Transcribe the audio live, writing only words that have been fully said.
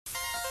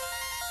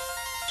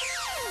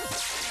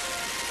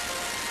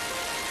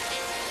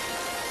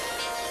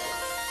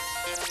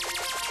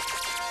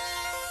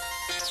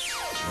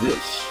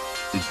This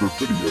is the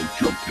Video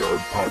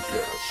Junkyard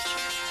Podcast.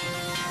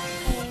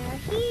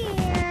 They're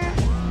here.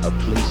 A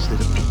place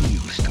that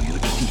appeals to your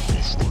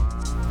deepest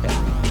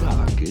and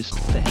darkest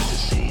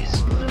fantasies.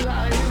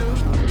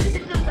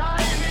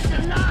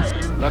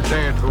 The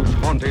dead whose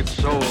haunted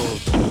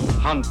souls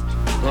hunt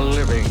the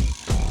living.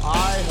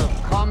 I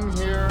have come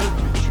here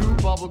to chew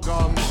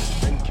bubblegum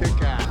and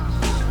kick ass.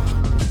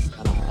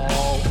 And I'm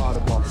all out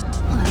of bubblegum.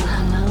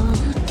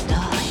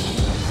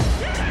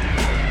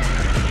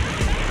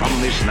 From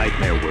this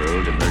nightmare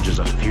world emerges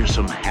a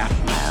fearsome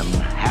half-man,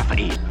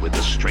 half-ape with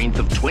the strength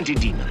of 20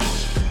 demons.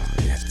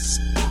 It's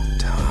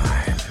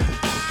time.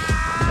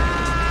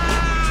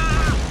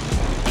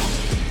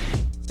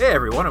 Hey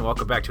everyone, and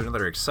welcome back to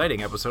another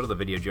exciting episode of the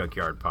Video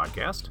Junkyard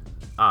Podcast.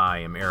 I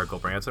am Eric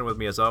Branson. With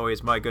me, as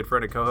always, my good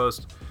friend and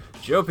co-host,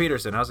 Joe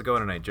Peterson. How's it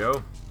going tonight,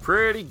 Joe?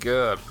 Pretty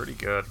good.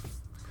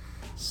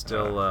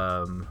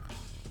 Still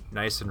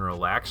nice and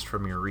relaxed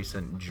from your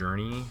recent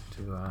journey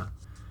to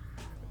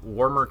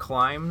warmer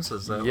climes?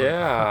 Is that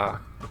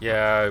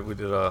Yeah, we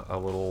did a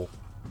little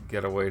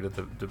getaway to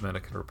the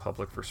Dominican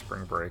Republic for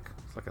spring break.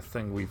 It's like a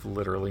thing we've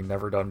literally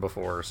never done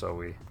before, so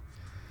we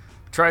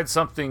tried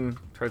something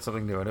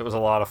new, and it was a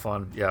lot of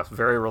fun. Yeah,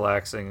 very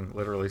relaxing.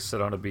 Literally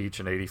sit on a beach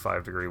in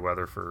 85-degree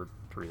weather for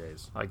 3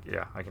 days. I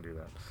can do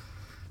that.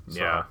 So,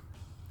 yeah,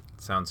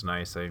 sounds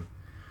nice.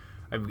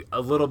 I'm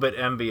a little bit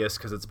envious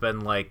because it's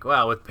been like,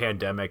 well, with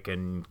pandemic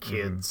and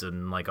kids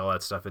and like all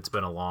that stuff, it's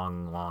been a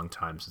long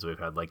time since we've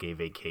had like a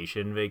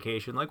vacation.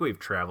 Like we've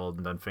traveled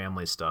and done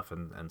family stuff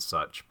and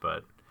such,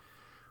 but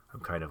I'm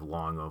kind of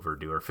long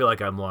overdue, or feel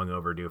like I'm long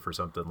overdue for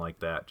something like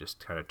that.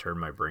 Just kind of turn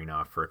my brain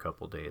off for a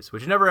couple days,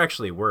 which never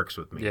actually works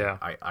with me. Yeah.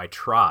 I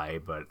try,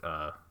 but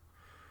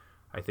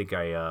I think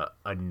I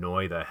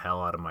annoy the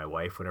hell out of my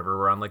wife whenever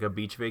we're on like a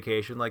beach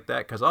vacation like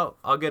that, because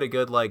I'll get a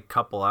good like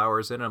couple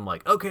hours in and I'm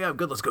like, okay, I'm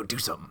good, let's go do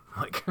something.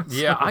 Like,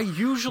 yeah, so I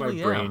usually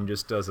my brain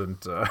just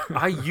doesn't.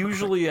 I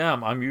usually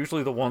am. I'm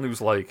usually the one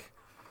who's like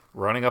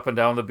running up and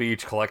down the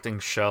beach collecting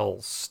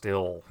shells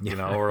still, you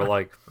know, or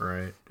like,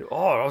 right.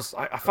 Oh,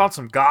 I found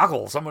some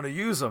goggles. I'm going to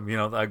use them. You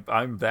know,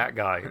 I'm that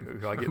guy.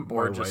 I get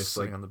bored wife's, just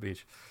sitting like, on the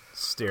beach.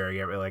 Staring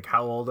at me like,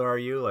 how old are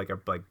you? Like,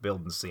 I'm like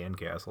building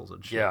sandcastles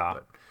and shit. Yeah.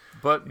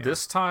 But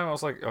this time I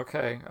was like,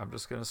 okay, I'm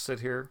just going to sit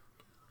here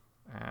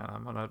and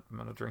I'm going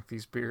to drink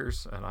these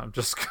beers and I'm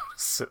just going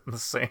to sit in the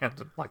sand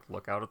and like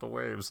look out at the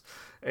waves.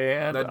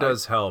 And that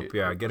does help.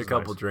 Yeah. Get a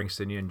couple nice. drinks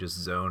in you and just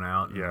zone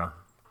out. And,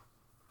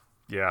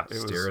 yeah.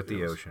 Stare at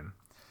the ocean.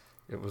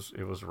 It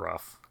was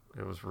rough.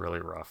 It was really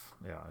rough.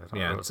 Yeah.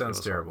 It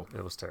sounds terrible.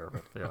 It was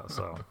terrible. Yeah.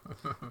 So,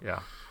 yeah.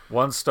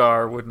 1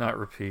 star, would not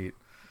repeat.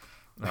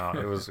 No,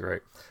 it was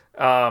great.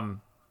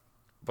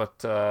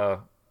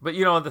 But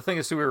you know, the thing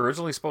is, we were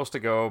originally supposed to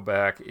go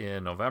back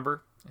in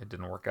November. It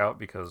didn't work out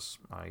because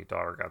my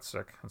daughter got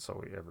sick, and so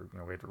we had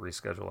to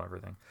reschedule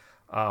everything.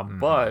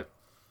 But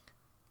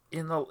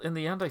in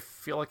the end, I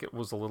feel like it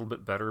was a little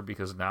bit better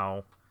because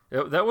now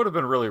that would have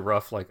been really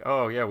rough. Like,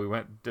 oh yeah, we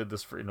did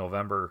this for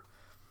November,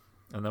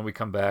 and then we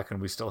come back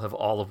and we still have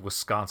all of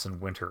Wisconsin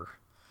winter.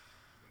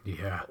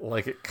 Yeah,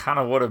 like it kind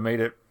of would have made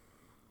it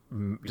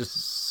just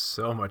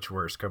so much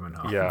worse coming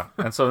home. Yeah,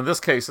 and so in this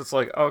case, it's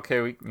like, okay,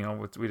 we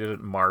did it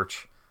in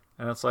March.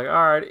 And it's like,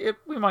 all right,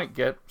 we might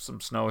get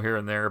some snow here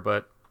and there,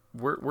 but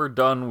we're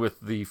done with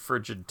the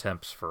frigid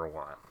temps for a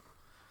while.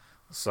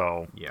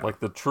 So, like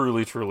the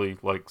truly,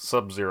 like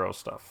sub-zero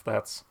stuff,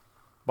 that's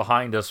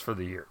behind us for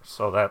the year.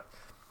 So that,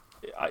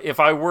 if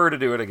I were to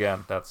do it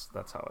again, that's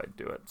how I'd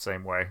do it.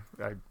 Same way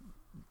I'd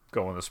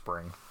go in the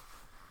spring.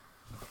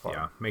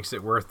 Yeah, makes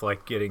it worth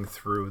like getting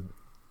through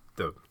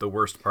the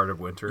worst part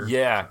of winter.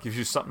 Yeah, gives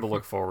you something to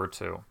look forward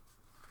to.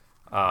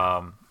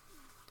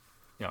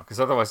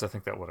 Because otherwise I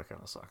think that would have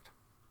kind of sucked.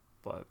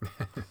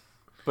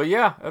 But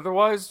yeah,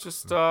 otherwise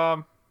just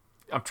I'm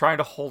trying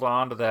to hold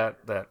on to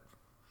that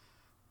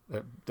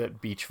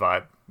beach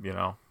vibe, you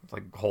know,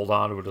 like hold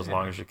on to it as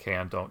long as you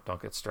can.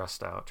 Don't get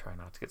stressed out. Try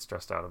not to get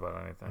stressed out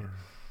about anything.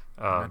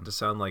 Not to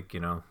sound like,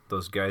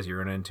 those guys you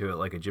run into at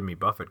like a Jimmy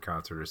Buffett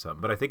concert or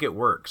something, but I think it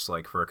works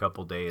like for a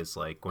couple days.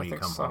 Like when you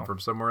come home from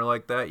somewhere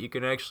like that, you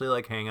can actually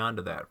like hang on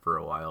to that for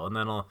a while, and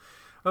then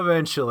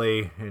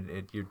eventually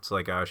it's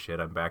like, oh shit,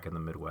 I'm back in the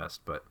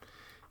Midwest. But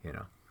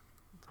yeah.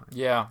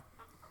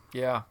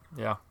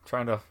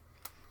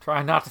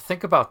 Trying not to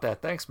think about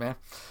that. Thanks, man.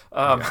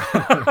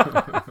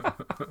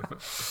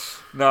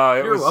 No,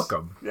 you're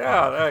welcome.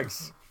 Yeah,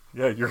 thanks.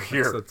 Yeah, you're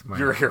here.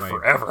 You're here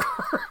forever.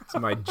 It's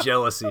my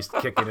jealousy's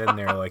kicking in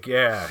there. Like,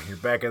 yeah, you're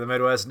back in the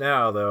Midwest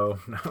now, though.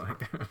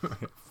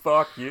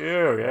 Fuck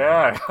you.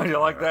 Yeah, you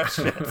like that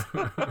shit?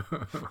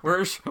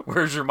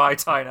 Where's your Mai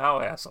Tai now,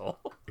 asshole?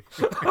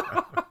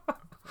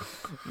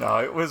 No,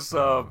 it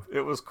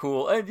was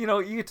cool, and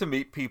you get to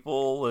meet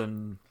people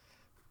and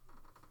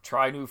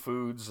try new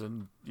foods,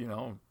 and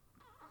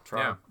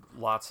try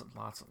lots of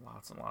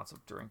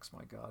drinks.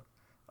 My God.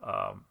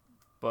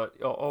 But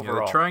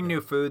overall, the trying new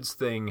foods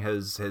thing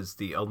has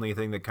the only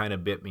thing that kind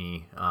of bit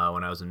me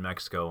when I was in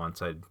Mexico. Once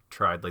I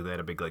tried, like, they had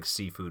a big like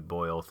seafood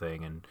boil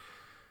thing, and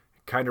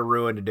kind of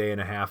ruined a day and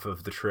a half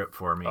of the trip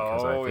for me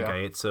because I think I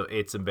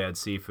ate some bad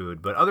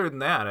seafood. But other than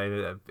that,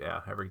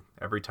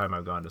 every time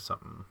I've gone to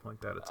something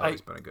like that, it's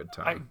always been a good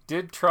time. I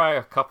did try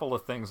a couple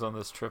of things on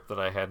this trip that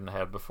I hadn't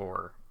had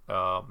before,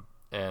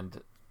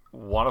 and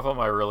one of them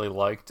I really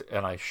liked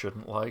and I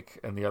shouldn't like,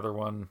 and the other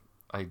one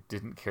I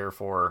didn't care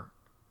for,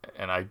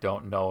 and I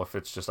don't know if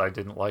it's just I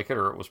didn't like it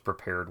or it was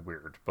prepared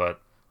weird. But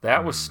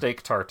that was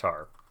steak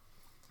tartare.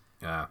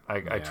 Yeah,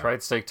 I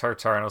tried steak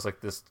tartare and I was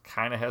like, this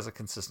kind of has a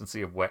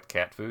consistency of wet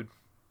cat food,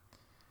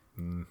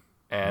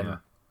 and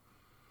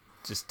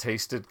just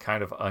tasted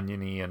kind of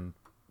oniony and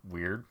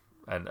weird.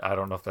 And I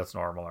don't know if that's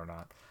normal or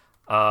not.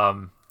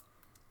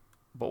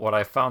 But what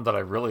I found that I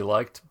really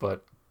liked,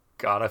 but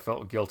God, I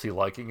felt guilty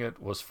liking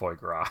it, was foie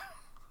gras.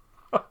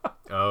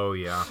 Oh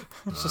yeah,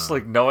 It's just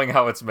like knowing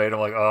how it's made. I'm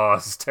like, oh,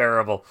 this is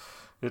terrible.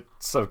 It's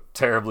so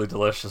terribly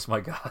delicious. My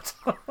God.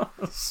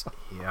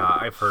 Yeah,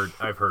 I've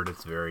heard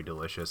it's very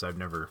delicious. I've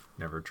never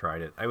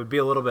tried it. I would be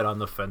a little bit on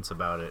the fence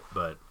about it,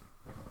 but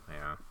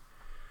yeah.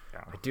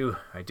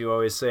 I do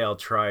always say I'll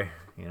try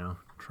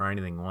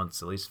anything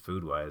once, at least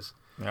food wise.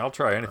 Yeah, I'll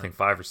try anything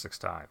 5 or 6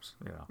 times.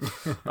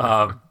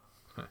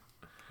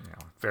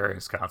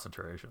 Various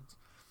concentrations.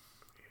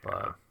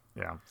 But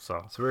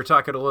so we were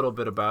talking a little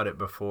bit about it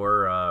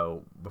before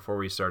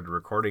we started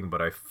recording,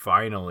 but I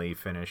finally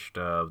finished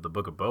the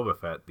Book of Boba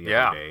Fett the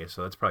other day.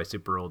 So that's probably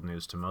super old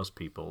news to most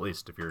people, at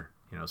least if you're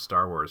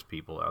Star Wars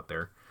people out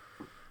there.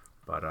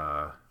 But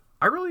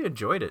I really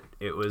enjoyed it.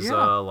 It was a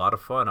lot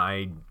of fun.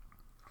 I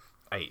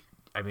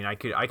mean, I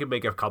could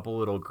make a couple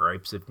little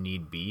gripes if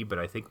need be, but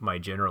I think my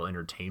general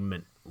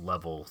entertainment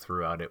level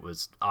throughout it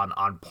was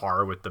on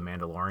par with the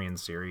Mandalorian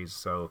series.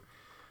 So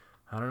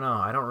I don't know.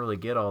 I don't really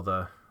get all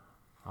the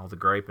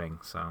griping,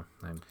 so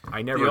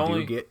I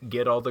never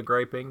get all the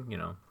griping,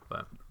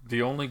 but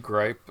the only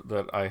gripe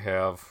that I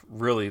have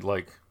really,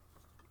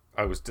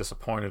 I was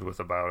disappointed with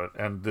about it,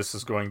 and this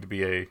is going to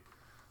be a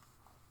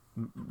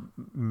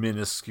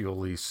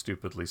minusculely,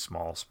 stupidly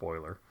small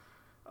spoiler,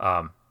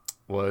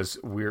 was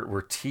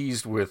we're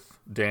teased with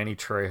Danny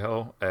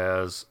Trejo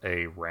as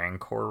a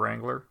Rancor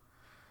Wrangler.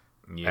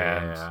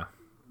 Yeah,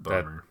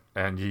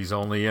 and he's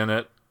only in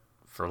it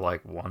for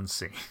one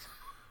scene.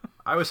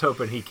 I was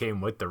hoping he came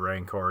with the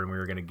Rancor and we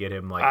were going to get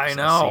him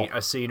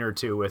a scene or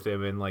two with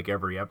him in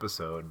every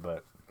episode,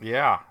 but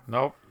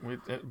nope.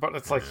 But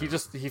it's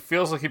he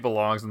feels like he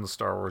belongs in the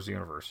Star Wars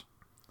universe.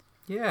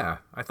 Yeah,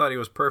 I thought he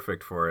was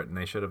perfect for it, and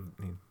they should have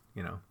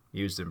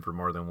used him for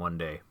more than one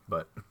day.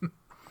 But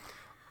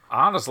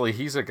honestly,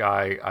 he's a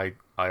guy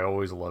I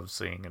always loved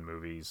seeing in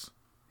movies.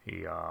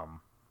 He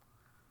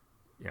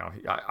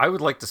I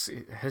would like to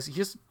see. Has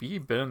he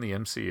been in the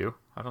MCU?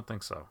 I don't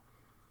think so.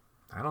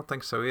 I don't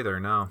think so either,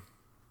 no.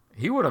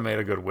 He would have made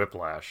a good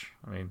Whiplash.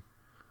 I mean,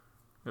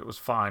 it was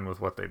fine with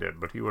what they did,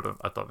 but he would have,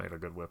 I thought, made a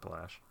good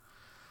Whiplash.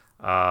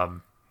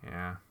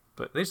 Yeah,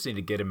 but they just need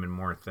to get him in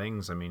more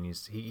things. I mean,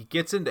 he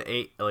gets into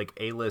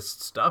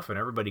A-list stuff, and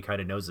everybody kind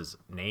of knows his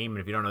name.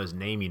 And if you don't know his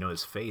name, you know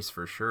his face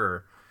for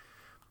sure.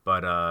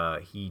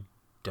 But he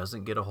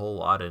doesn't get a whole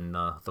lot in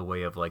the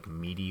way of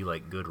meaty,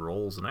 good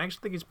roles. And I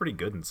actually think he's pretty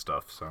good and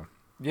stuff. So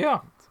yeah.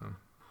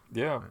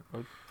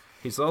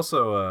 He's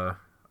also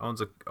owns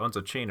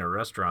a chain of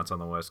restaurants on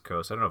the West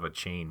Coast. I don't know if a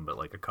chain, but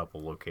a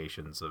couple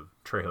locations of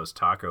Trejo's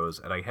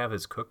Tacos. And I have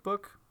his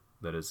cookbook.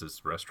 That is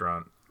his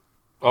restaurant.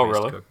 Oh,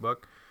 really?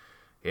 Cookbook.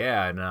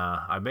 Yeah, and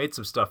I made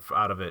some stuff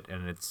out of it,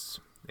 and it's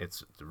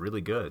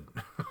really good.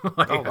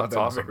 That's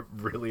awesome. I'm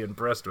really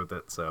impressed with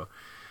it. So,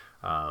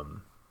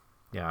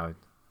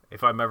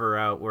 if I'm ever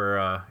out where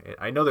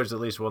I know there's at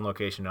least one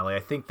location in LA. I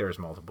think there's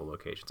multiple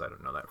locations. I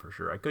don't know that for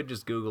sure. I could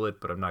just Google it,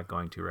 but I'm not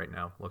going to right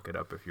now. Look it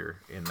up if you're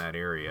in that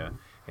area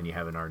and you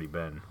haven't already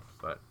been.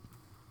 But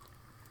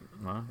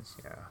nice.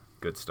 Yeah,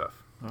 good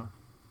stuff. Yeah.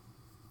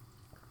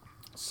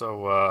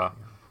 So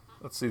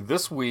let's see.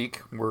 This week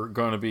we're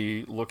going to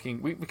be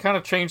looking. We kind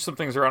of changed some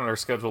things around in our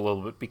schedule a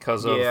little bit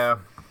because of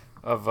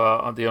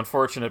the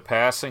unfortunate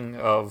passing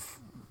of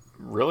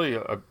really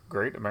a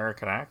great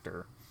American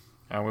actor.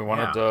 And we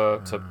wanted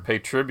to pay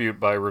tribute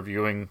by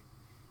reviewing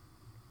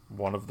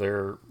one of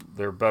their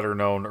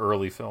better-known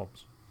early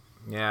films.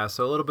 Yeah,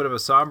 so a little bit of a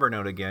somber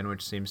note again,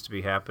 which seems to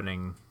be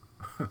happening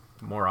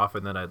more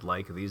often than I'd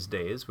like these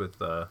days with,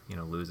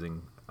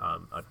 losing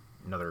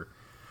another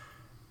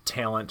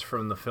talent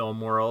from the film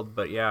world.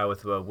 But yeah,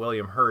 with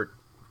William Hurt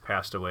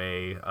passed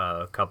away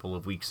a couple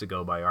of weeks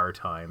ago by our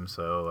time,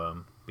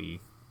 so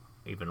be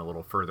even a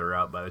little further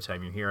out by the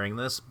time you're hearing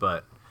this.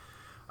 But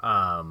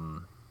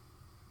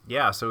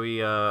yeah, so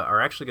we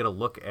are actually going to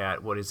look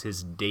at what is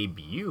his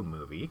debut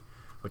movie,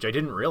 which I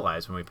didn't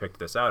realize when we picked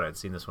this out. I'd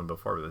seen this one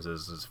before, but this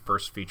is his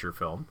first feature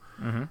film,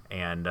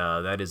 and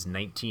that is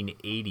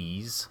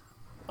 1980's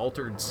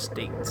Altered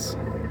States.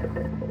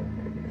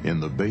 In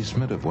the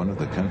basement of one of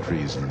the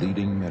country's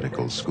leading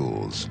medical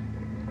schools,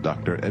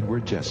 Dr.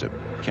 Edward Jessup,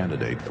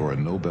 candidate for a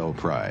Nobel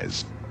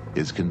Prize,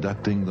 is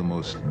conducting the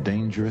most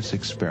dangerous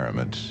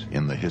experiment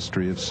in the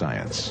history of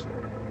science.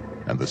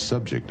 And the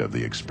subject of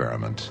the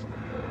experiment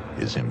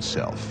is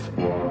himself.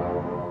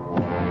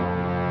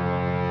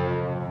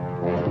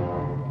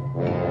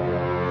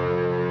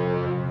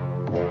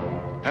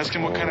 Ask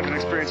him what kind of an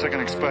experience I can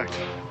expect.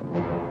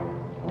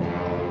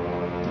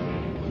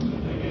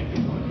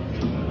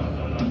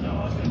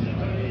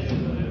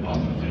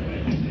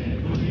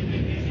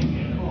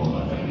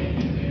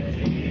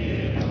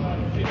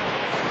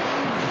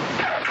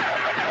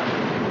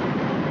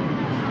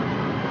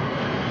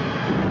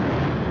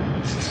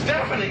 It's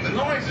deafening. The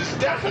noise is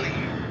deafening.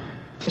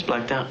 It's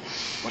blacked out.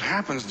 What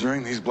happens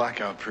during these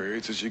blackout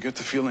periods is you get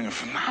the feeling of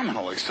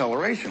phenomenal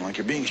acceleration, like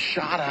you're being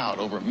shot out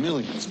over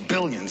millions,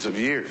 billions of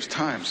years.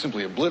 Time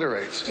simply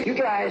obliterates. You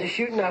guys are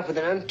shooting off with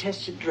an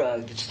untested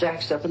drug that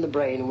stacks up in the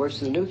brain and works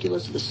to the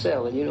nucleus of the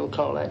cell, and you don't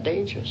call that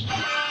dangerous.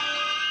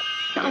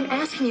 I'm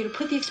asking you to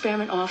put the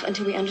experiment off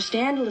until we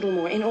understand a little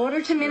more in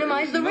order to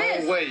minimize the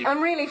risk. Way.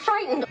 I'm really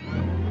frightened.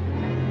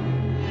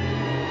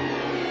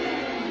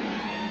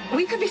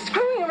 We could be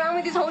screwing around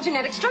with his whole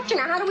genetic structure.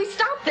 Now, how do we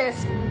stop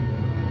this?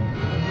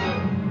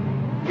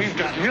 We've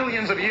got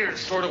millions of years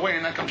stored away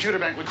in that computer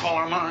bank we call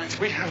our minds.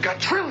 We have got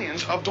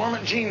trillions of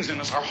dormant genes in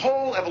us, our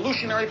whole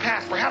evolutionary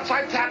past. Perhaps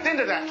I've tapped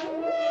into that.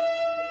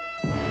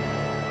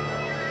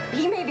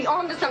 He may be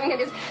onto something that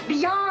is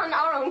beyond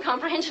our own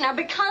comprehension. Now,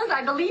 because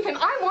I believe him,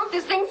 I want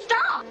this thing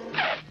stopped.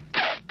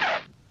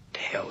 The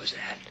hell was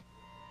that?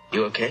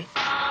 You okay?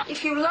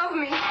 If you love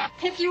me,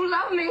 Eddie,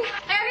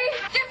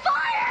 get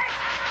fired!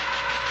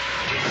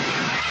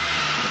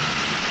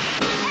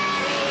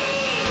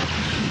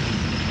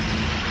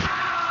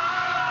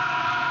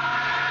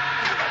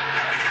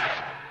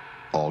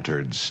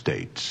 Altered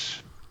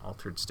States.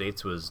 Altered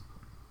States was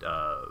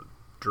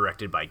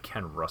directed by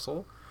Ken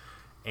Russell,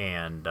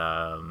 and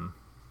stars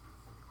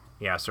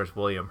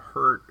William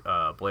Hurt,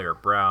 Blair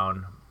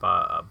Brown,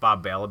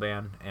 Bob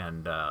Balaban,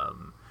 and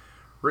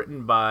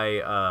written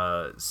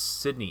by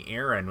Sidney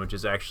Aaron, which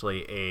is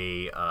actually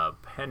a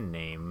pen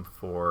name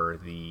for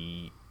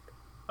the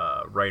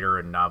writer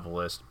and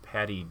novelist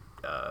Patty.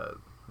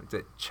 Is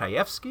it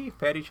Chayefsky?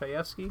 Patty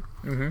Chayefsky.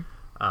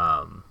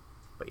 Mm-hmm.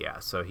 But yeah,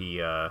 so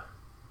he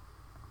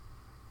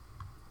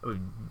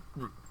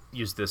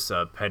used this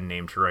pen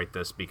name to write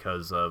this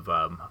because of,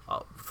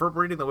 from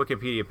reading the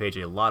Wikipedia page,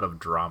 a lot of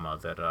drama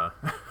that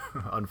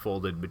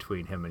unfolded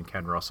between him and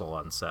Ken Russell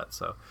on set.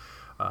 So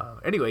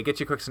anyway, get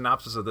you a quick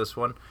synopsis of this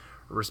one.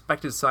 A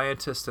respected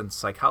scientist and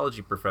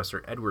psychology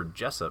professor Edward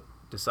Jessup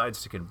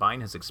decides to combine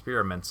his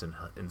experiments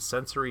in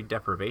sensory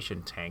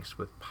deprivation tanks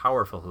with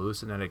powerful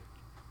hallucinogenic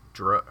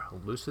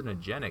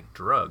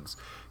drugs,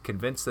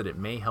 convinced that it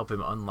may help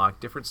him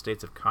unlock different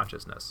states of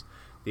consciousness.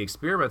 The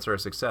experiments are a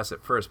success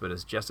at first, but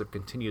as Jessup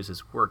continues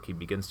his work, he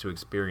begins to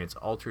experience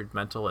altered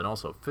mental and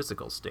also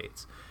physical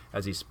states.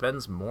 As he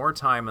spends more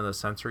time in the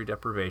sensory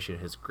deprivation,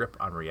 his grip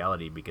on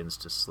reality begins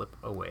to slip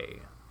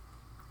away.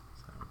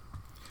 So,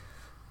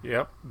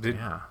 yep.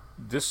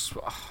 This...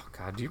 Oh,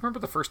 God, do you remember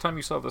the first time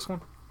you saw this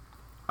one?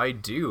 I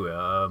do.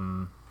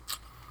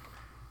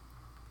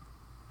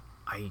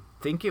 I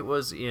think it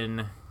was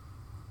in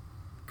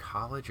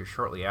college or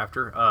shortly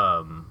after.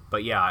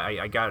 But yeah,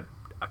 I got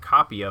a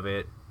copy of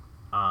it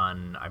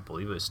on, I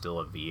believe it was still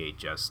a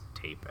VHS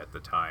tape at the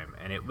time,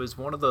 and it was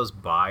one of those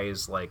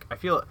buys, like, I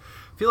feel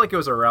like it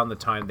was around the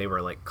time they were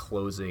like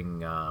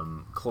closing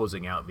out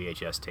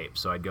VHS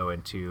tapes. So I'd go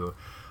into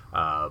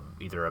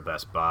either a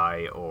Best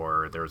Buy,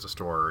 or there was a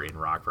store in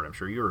Rockford, I'm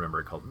sure you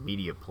remember it, called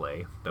Media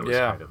Play, that was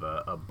kind of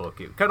a book,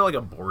 kind of like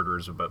a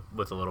Borders, but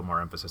with a little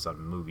more emphasis on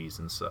movies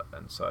and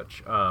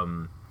such.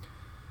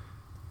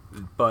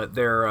 But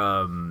they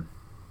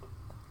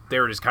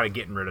were just kind of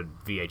getting rid of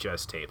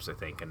VHS tapes, I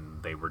think,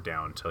 and they were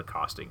down to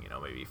costing,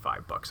 maybe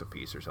 $5 a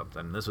piece or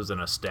something. This was in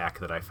a stack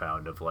that I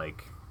found of,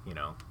 like,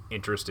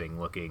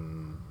 interesting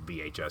looking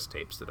VHS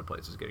tapes that a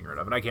place was getting rid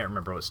of. And I can't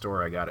remember what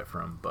store I got it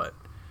from, but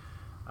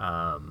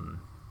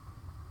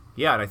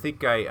yeah, and I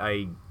think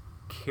I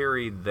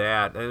carried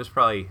that. It was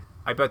probably,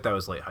 I bet that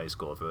was late high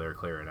school if they were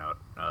clearing out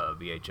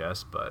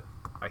VHS, but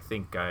I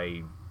think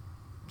I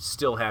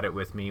still had it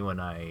with me when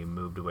I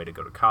moved away to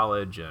go to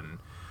college, and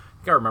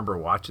I think I remember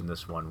watching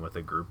this one with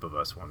a group of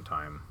us one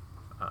time.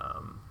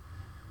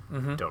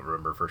 Don't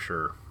remember for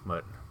sure,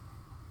 but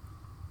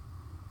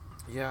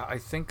yeah, I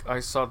think I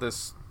saw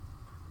this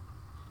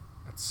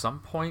at some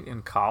point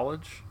in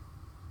college,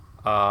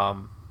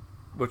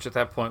 which at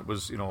that point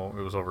was, it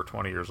was over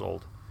 20 years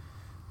old.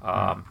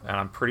 And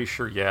I'm pretty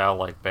sure,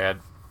 like bad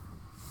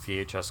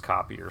VHS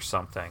copy or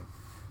something.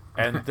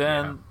 And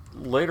then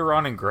later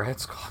on in grad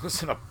school, I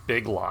was in a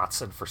Big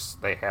Lots, and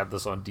they had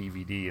this on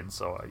DVD, and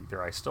so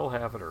either I still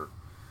have it, or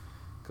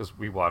because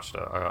we watched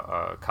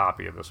a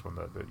copy of this one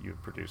that you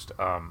had produced.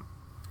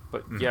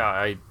 But yeah,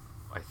 I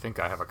think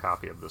I have a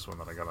copy of this one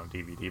that I got on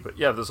DVD. But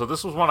yeah, so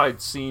this was one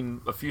I'd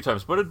seen a few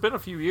times, but it had been a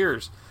few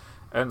years,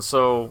 and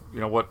so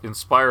what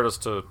inspired us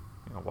to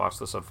watch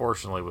this,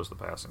 unfortunately, was the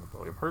passing of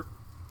William Hurt.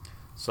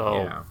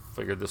 So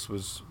figured this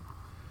was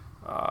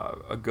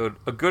a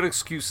good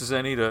excuse as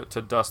any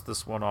to dust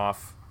this one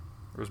off.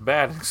 It was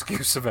bad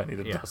excuse of any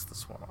to dust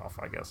this one off,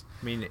 I guess.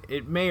 I mean,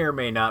 it may or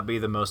may not be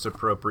the most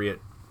appropriate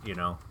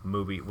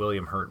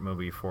William Hurt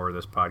movie for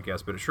this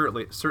podcast, but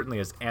it certainly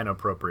is an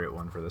appropriate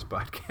one for this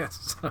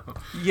podcast. So,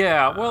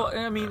 yeah, well,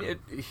 I mean,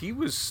 he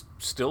was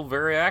still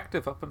very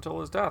active up until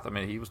his death. I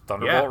mean, he was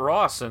Thunderbolt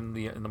Ross in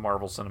the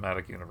Marvel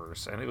Cinematic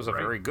Universe, and it was a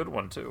very good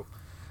one too.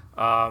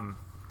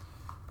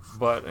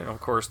 But of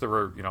course, there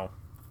were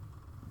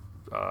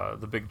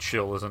The Big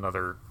Chill is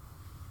another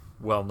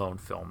well-known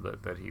film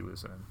that he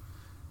was in,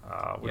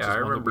 which is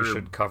one that we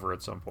should cover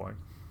at some point.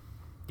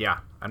 Yeah,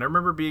 and I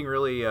remember being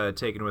really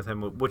taken with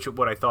him,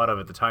 what I thought of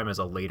at the time as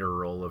a later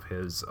role of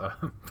his.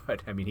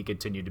 But I mean, he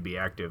continued to be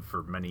active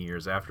for many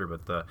years after.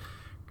 But the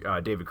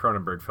David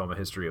Cronenberg film, A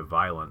History of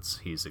Violence,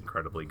 he's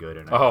incredibly good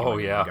in it. Oh,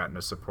 yeah. He gotten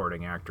a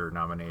supporting actor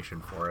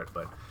nomination for it.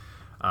 But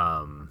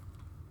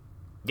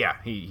yeah,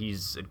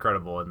 he's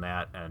incredible in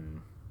that,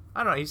 and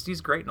I don't know,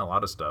 he's great in a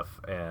lot of stuff,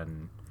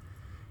 and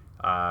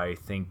I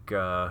think he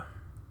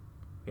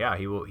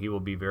will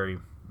be very,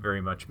 very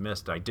much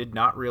missed. I did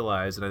not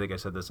realize, and I think I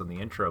said this in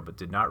the intro, but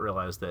did not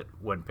realize that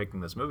when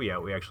picking this movie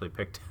out, we actually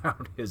picked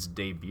out his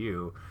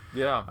debut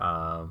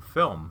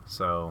film.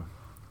 So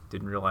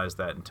didn't realize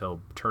that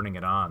until turning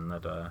it on.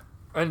 That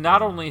and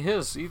not only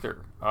his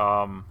either.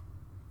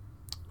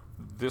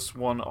 This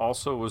one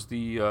also was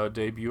the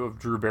debut of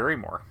Drew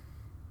Barrymore.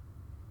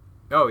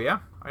 Oh yeah,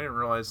 I didn't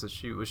realize that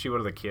she was one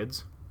of the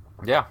kids.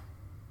 Yeah.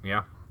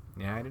 I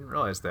didn't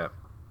realize that.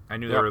 I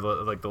knew they were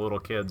like the little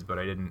kids, but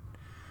I didn't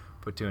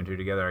put two and two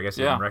together. I guess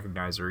I didn't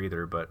recognize her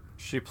either, but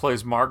she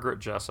plays Margaret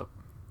Jessup.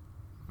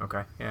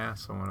 Okay, yeah,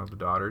 so one of the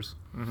daughters.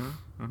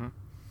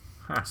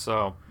 Huh.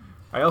 So,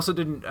 I also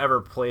didn't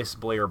ever place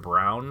Blair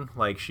Brown.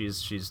 Like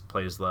she's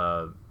plays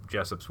the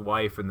Jessup's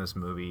wife in this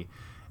movie,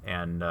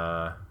 and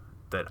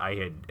that I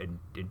had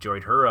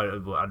enjoyed her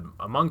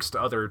amongst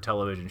other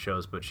television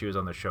shows, but she was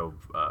on the show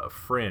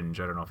Fringe.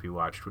 I don't know if you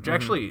watched, which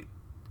actually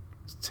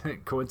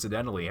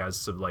coincidentally has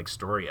some like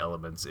story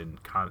elements in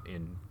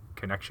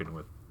connection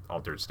with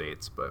Altered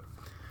States, but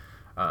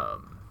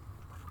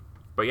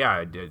yeah,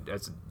 I did.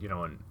 As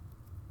and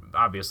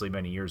obviously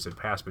many years had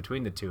passed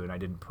between the two, and I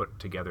didn't put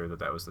together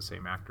that was the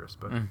same actress.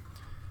 But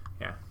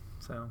yeah,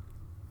 so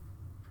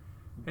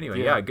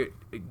anyway,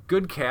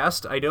 good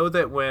cast. I know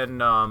that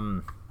when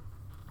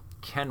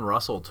Ken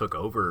Russell took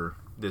over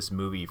this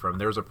movie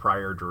there was a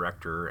prior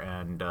director,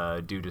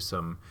 and due to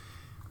some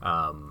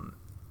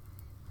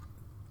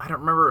I don't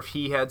remember if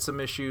he had some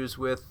issues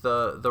with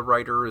the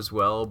writer as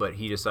well, but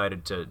he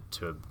decided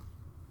to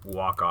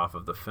walk off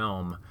of the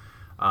film.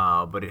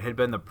 But it had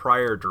been the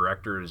prior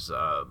director's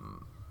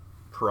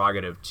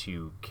prerogative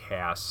to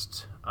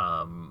cast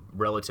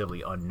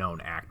relatively unknown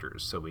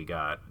actors. So we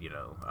got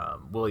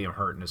William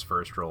Hurt in his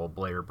first role,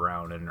 Blair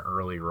Brown in an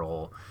early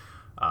role,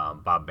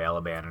 Bob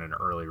Balaban in an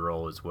early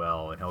role as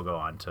well, and he'll go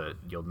on to,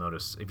 you'll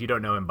notice, if you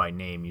don't know him by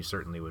name, you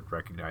certainly would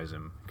recognize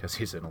him because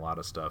he's in a lot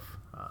of stuff.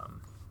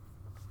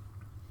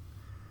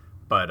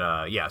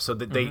 So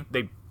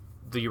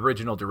the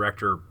original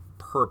director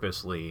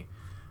purposely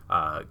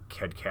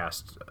had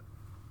cast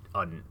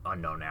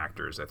unknown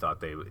actors. I thought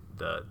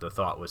the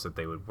thought was that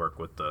they would work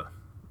with the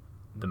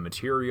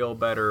material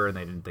better, and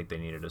they didn't think they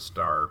needed a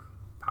star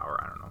power.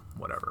 I don't know,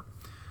 whatever.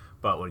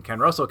 But when Ken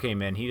Russell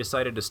came in, he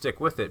decided to stick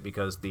with it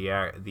because the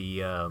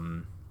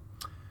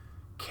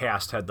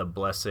cast had the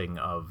blessing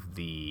of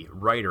the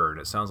writer,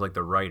 and it sounds like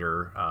the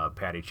writer,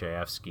 Patty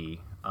Chayefsky,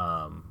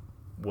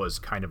 was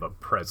kind of a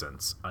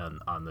presence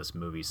on this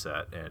movie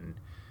set, and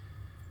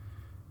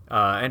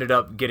ended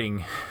up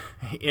getting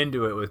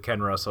into it with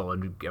Ken Russell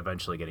and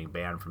eventually getting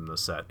banned from the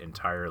set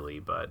entirely.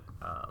 But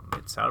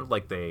it sounded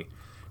like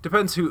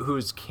depends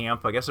whose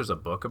camp. I guess there's a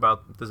book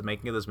about the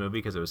making of this movie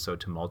because it was so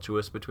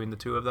tumultuous between the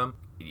two of them.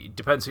 It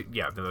depends. I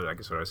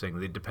guess what I was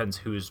saying. It depends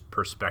whose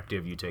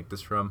perspective you take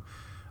this from.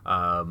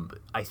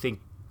 I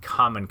think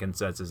common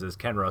consensus is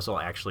Ken Russell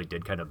actually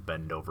did kind of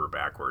bend over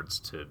backwards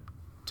to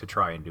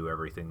try and do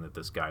everything that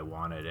this guy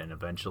wanted, and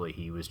eventually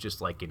he was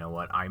just like, you know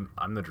what, I'm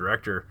the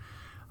director.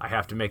 I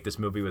have to make this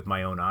movie with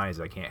my own eyes.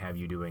 I can't have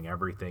you doing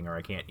everything,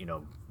 or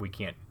we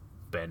can't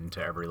bend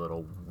to every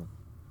little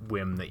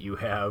whim that you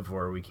have,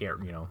 or we can't,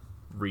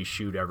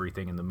 reshoot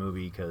everything in the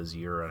movie because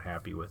you're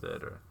unhappy with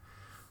it.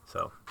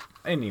 So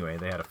anyway,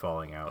 they had a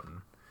falling out,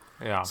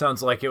 and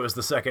sounds like it was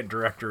the second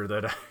director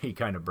that he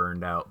kind of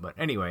burned out. But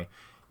anyway,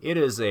 it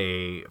is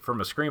from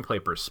a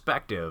screenplay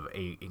perspective,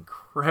 a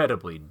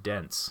incredibly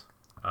dense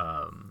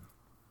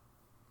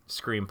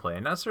screenplay,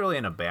 and not necessarily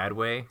in a bad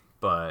way,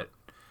 but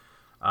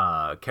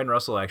Ken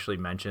Russell actually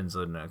mentions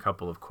in a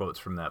couple of quotes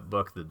from that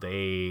book that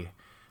they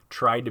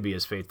tried to be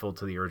as faithful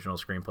to the original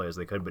screenplay as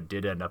they could, but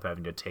did end up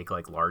having to take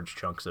like large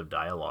chunks of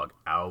dialogue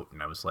out.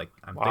 And I was like,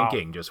 I'm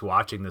thinking, just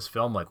watching this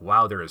film, like,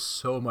 wow, there is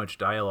so much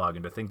dialogue,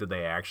 and to think that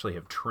they actually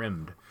have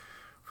trimmed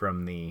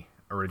from the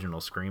original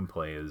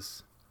screenplay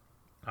is,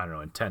 I don't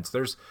know, intense.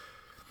 There's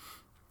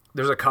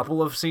a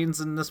couple of scenes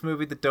in this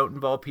movie that don't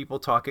involve people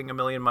talking a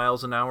million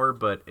miles an hour,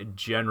 but in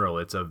general,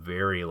 it's a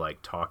very like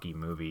talky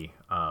movie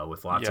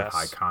with lots of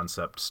high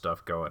concept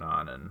stuff going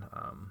on, and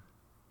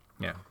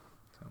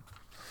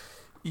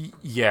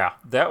Yeah,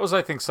 that was,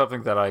 I think,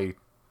 something that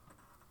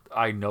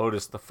I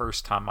noticed the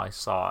first time I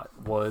saw it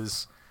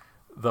was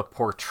the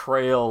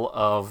portrayal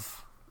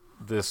of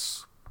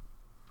this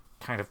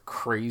kind of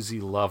crazy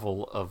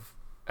level of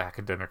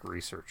academic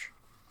research.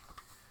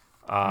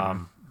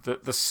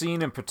 The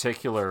scene in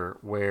particular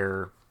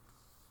where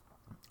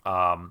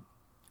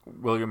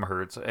William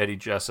Hurt, Eddie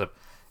Jessup,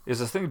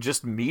 is a thing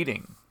just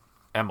meeting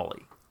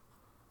Emily,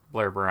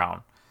 Blair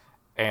Brown,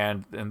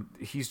 and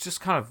he's just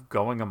kind of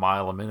going a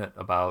mile a minute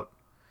about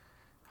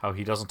how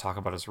he doesn't talk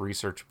about his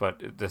research,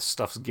 but this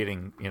stuff's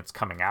it's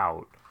coming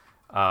out.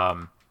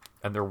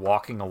 And they're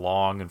walking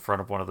along in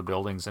front of one of the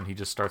buildings, and he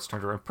just starts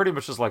turning around, pretty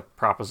much just like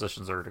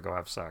propositions her to go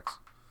have sex.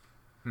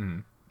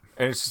 And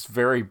it's just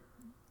very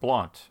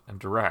blunt and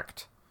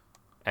direct.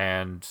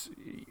 And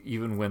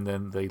even when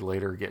then they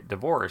later get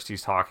divorced,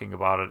 he's talking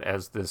about it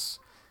as this,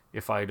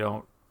 if I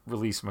don't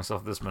release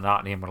myself this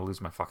monotony, I'm going to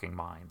lose my fucking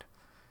mind.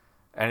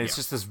 And it's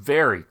just this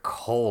very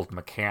cold,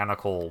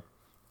 mechanical,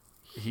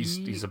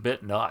 he's a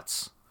bit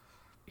nuts.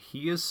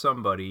 He is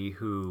somebody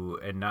who,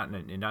 and not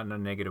in a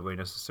negative way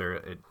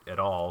necessarily at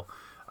all,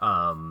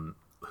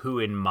 who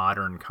in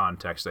modern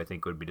context I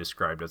think would be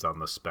described as on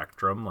the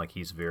spectrum. Like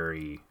he's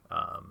very...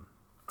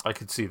 I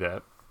could see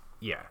that.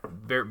 Yeah,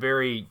 very,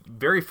 very,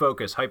 very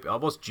focused,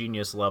 almost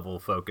genius level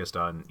focused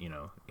on,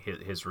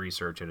 his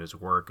research and his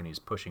work, and he's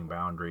pushing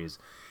boundaries.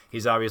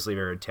 He's obviously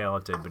very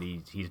talented, but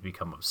he's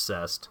become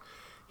obsessed.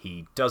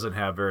 He doesn't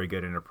have very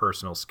good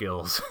interpersonal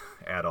skills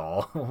at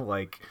all.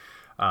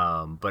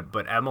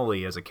 But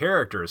Emily as a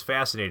character is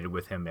fascinated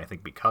with him, I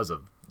think, because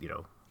of,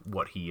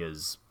 what he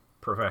is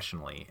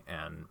professionally,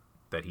 and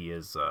that he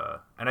is,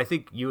 and I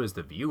think you as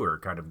the viewer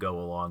kind of go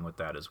along with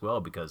that as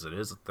well, because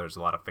there's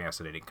a lot of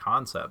fascinating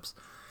concepts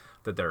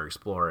that they're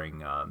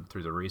exploring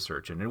through the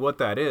research. And what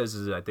that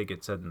is I think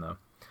it said in the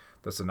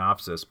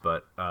synopsis,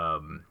 but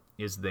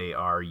is they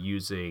are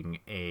using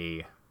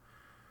a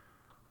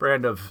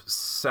brand of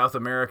South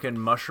American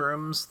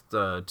mushrooms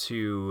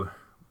to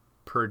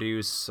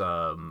produce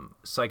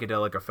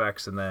psychedelic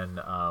effects, and then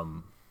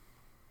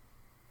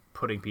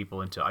putting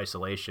people into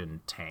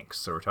isolation tanks.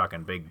 So we're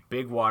talking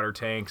big water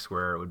tanks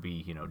where it would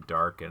be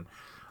dark, and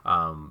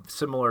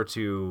similar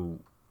to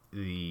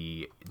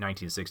the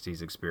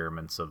 1960s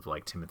experiments of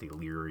like Timothy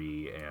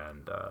Leary,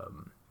 and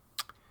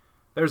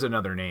there's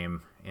another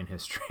name in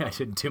history. I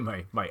didn't do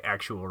my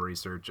actual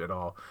research at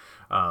all,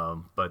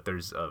 but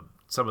there's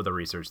some of the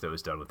research that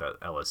was done with that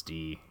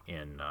LSD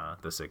in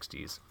the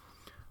 60s.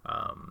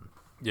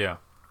 Yeah.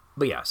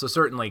 But yeah, so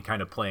certainly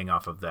kind of playing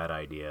off of that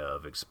idea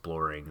of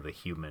exploring the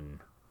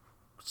human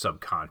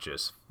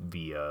subconscious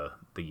via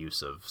the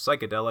use of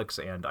psychedelics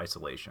and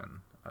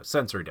isolation,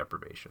 sensory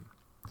deprivation.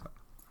 So.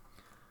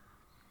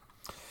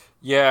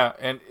 Yeah,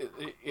 and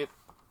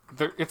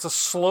it's a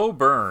slow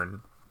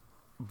burn,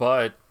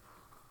 but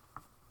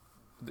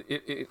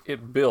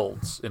it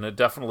builds, and it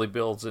definitely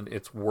builds, and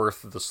it's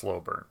worth the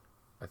slow burn,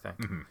 I think.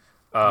 Mm-hmm.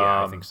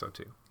 Yeah, I think so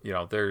too.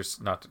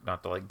 There's not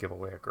to like give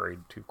away a grade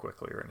too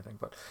quickly or anything,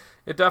 but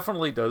it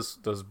definitely does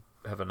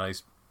have a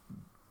nice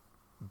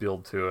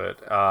build to it.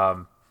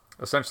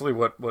 Essentially,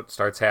 what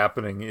starts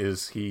happening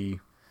is he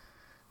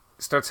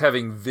starts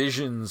having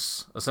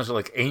visions, essentially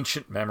like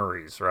ancient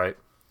memories, right?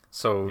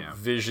 So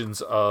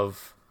visions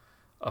of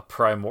a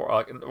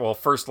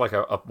first like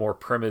a more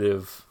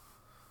primitive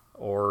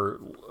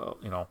or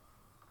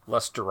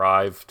less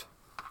derived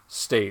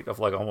state of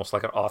like almost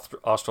like an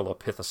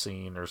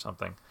Australopithecine or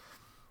something,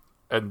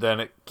 and then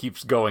it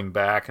keeps going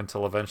back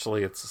until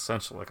eventually it's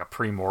essentially like a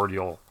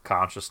primordial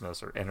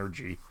consciousness or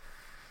energy.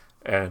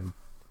 And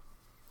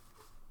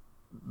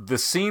the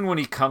scene when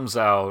he comes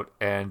out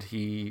and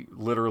he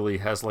literally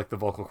has like the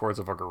vocal cords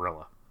of a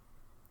gorilla,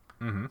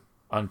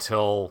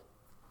 until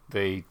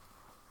they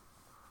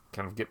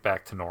kind of get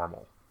back to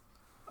normal.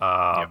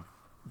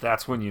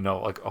 That's when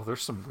like, oh,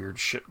 there's some weird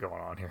shit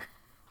going on here.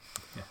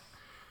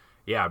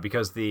 Yeah,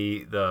 because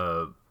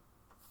the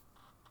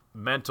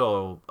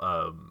mental,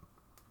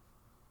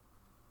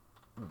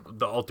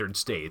 the altered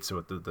states,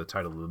 so the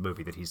title of the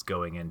movie, that he's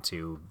going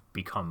into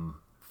become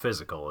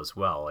physical as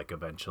well. Like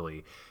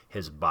eventually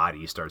his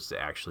body starts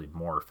to actually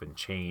morph and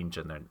change,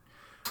 and then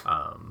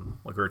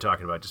like we were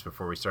talking about just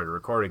before we started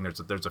recording,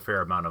 there's a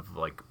fair amount of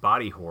like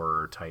body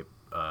horror type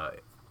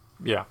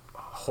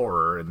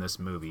horror in this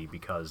movie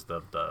because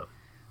of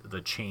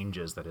the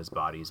changes that his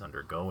body's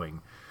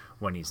undergoing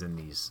when he's in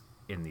these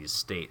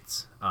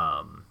states.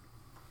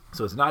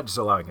 So it's not just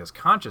allowing his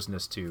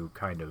consciousness to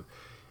kind of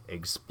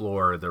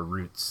explore the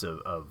roots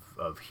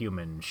of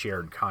human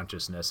shared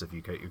consciousness, if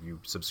you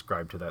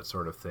subscribe to that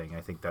sort of thing.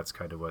 I think that's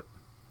kind of what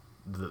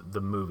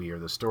the movie or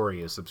the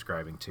story is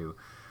subscribing to.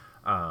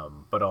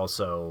 But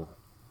also,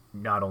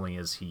 not only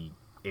is he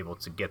able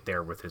to get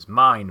there with his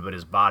mind, but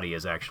his body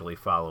is actually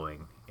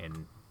following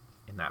in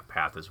that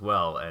path as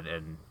well,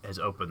 and has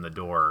opened the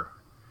door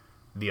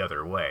the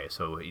other way.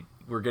 So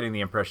we're getting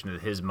the impression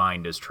that his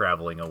mind is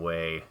traveling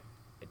away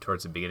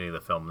towards the beginning of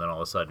the film, and then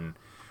all of a sudden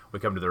we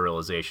come to the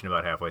realization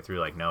about halfway through,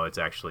 like, no, it's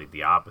actually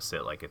the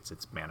opposite. Like it's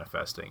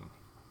manifesting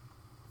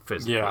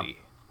physically,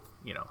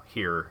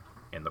 here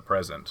in the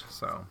present.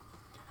 So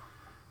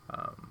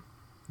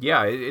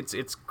Yeah,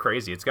 it's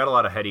crazy. It's got a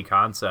lot of heady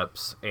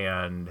concepts,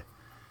 and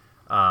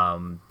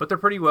but they're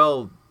pretty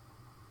well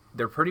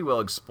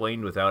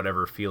explained without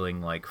ever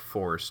feeling like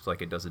forced.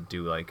 Like it doesn't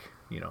do like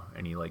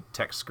any like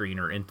text screen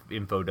or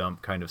info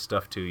dump kind of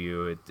stuff to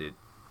you.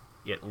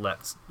 It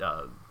lets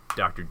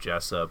Dr.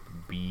 Jessup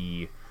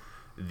be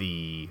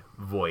the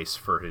voice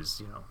for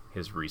his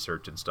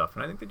research and stuff,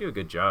 and I think they do a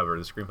good job, or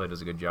the screenplay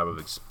does a good job of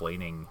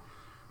explaining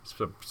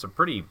some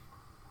pretty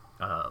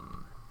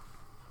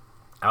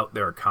out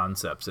there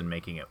concepts and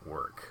making it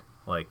work.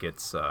 Like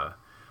it's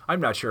I'm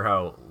not sure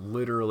how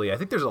literally, I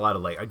think there's a lot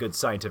of like a good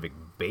scientific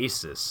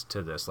basis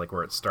to this, like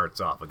where it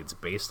starts off, like it's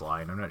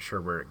baseline. I'm not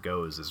sure where it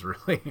goes is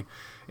really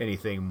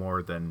anything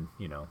more than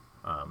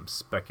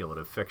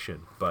speculative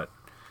fiction, but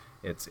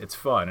it's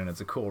fun and it's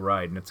a cool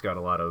ride, and it's got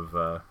a lot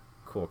of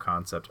cool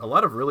concepts, a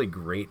lot of really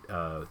great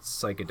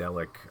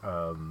psychedelic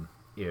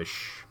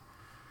ish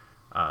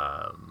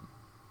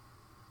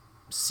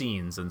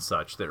scenes and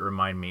such that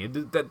remind me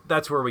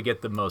that's where we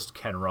get the most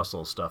Ken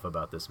Russell stuff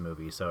about this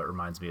movie. So it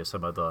reminds me of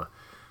some of the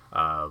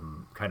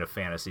kind of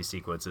fantasy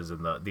sequences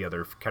in the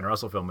other Ken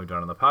Russell film we've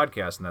done on the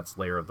podcast, and that's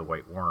Lair of the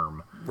White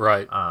Worm.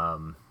 Right.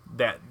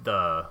 That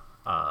the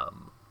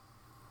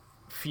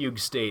fugue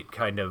state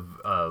kind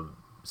of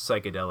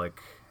psychedelic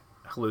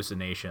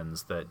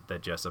hallucinations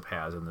that Jessup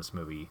has in this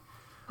movie.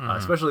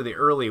 Especially the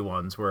early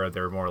ones where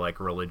they're more like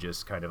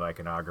religious kind of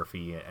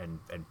iconography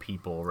and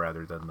people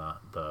rather than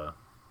the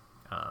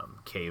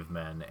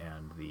cavemen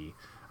and the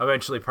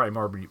eventually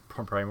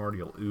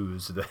primordial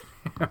ooze that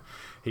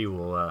he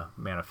will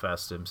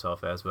manifest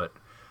himself as. But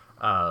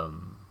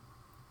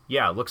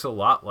it looks a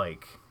lot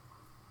like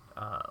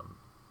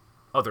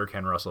other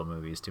Ken Russell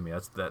movies to me.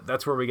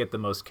 That's where we get the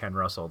most Ken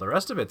Russell. The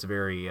rest of it's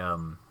very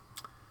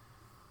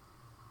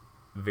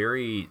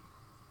very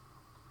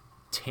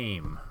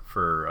tame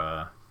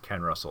for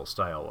Ken Russell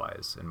style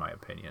wise, in my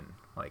opinion.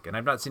 Like, and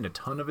I've not seen a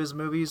ton of his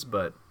movies,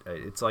 but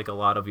it's like a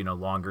lot of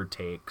longer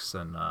takes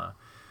and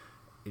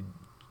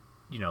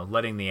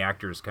letting the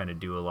actors kind of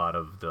do a lot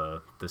of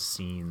the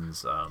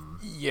scenes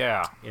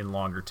in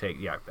longer take.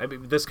 I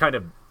mean, this kind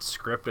of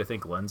script I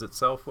think lends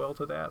itself well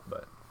to that.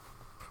 But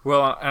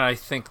well, and I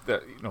think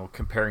that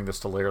comparing this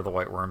to Lair of the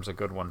White Worm is a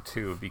good one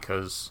too,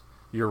 because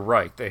you're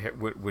right.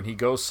 When he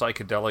goes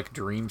psychedelic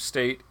dream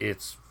state,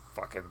 it's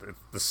fucking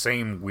the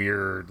same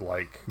weird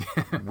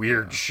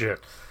weird shit.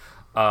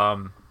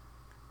 The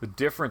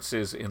difference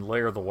is in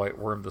Lair of the White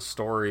Worm, the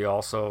story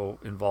also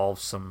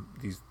involves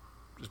these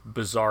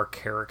bizarre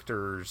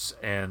characters,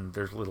 and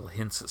there's little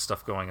hints at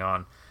stuff going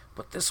on.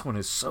 But this one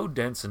is so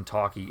dense and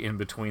talky in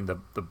between the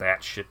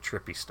batshit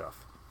trippy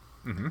stuff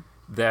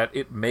that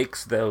it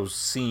makes those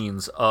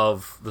scenes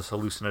of the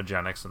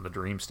hallucinogenics and the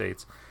dream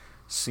states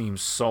seem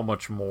so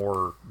much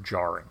more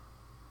jarring,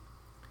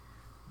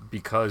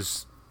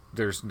 because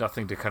there's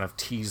nothing to kind of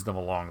tease them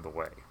along the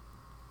way.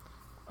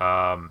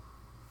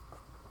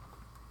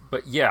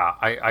 But yeah,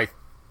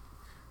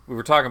 we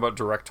were talking about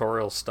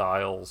directorial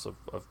styles of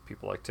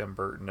people like Tim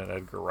Burton and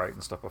Edgar Wright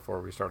and stuff before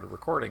we started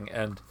recording,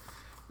 and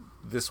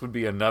this would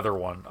be another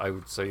one. I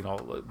would say,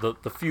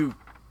 the few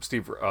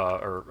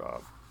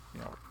the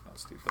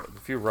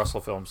few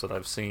Russell films that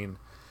I've seen,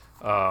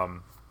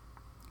 they're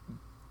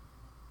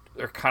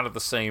kind of the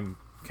same.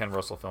 Ken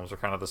Russell films are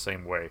kind of the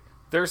same way.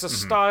 There's a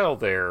style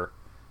there,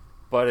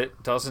 but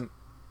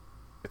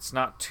it's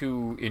not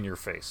too in your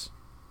face.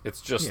 It's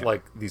just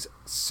like these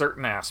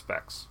certain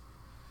aspects,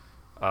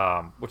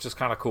 which is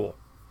kind of cool.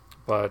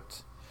 And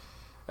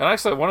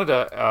actually I wanted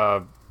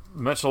to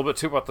mention a little bit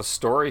too about the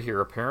story here.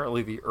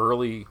 Apparently the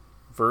early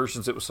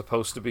versions, it was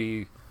supposed to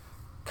be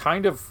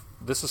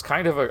this is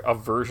kind of a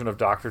version of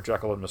Dr.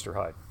 Jekyll and Mr.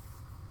 Hyde.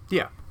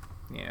 Yeah.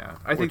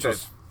 I think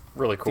that's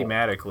really cool.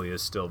 Thematically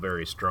is still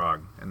very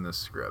strong in this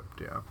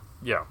script.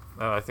 Yeah,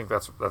 and I think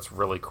that's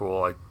really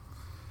cool.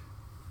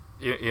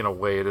 In a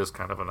way, it is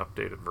kind of an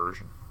updated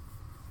version.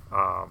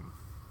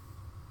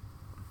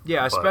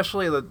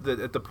 Especially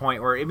at the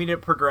point where, I mean,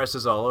 it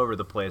progresses all over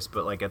the place,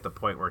 but like at the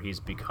point where he's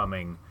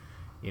becoming,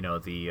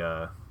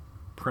 the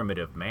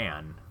primitive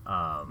man,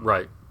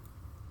 right?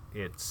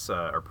 It's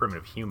or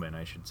primitive human,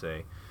 I should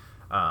say.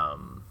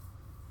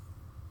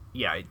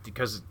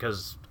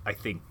 Because I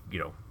think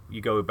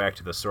you go back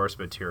to the source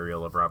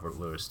material of Robert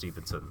Louis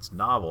Stevenson's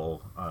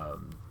novel,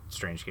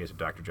 Strange Case of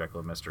Dr.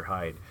 Jekyll and Mr.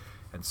 Hyde.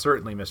 And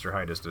certainly Mr.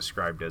 Hyde is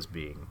described as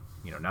being,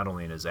 not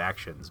only in his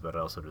actions, but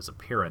also in his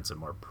appearance, a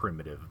more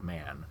primitive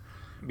man.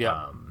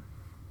 Yeah.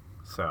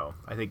 So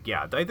I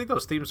think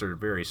those themes are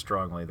very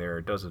strongly there.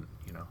 It doesn't,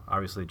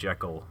 obviously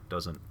Jekyll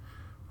doesn't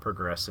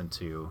progress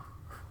into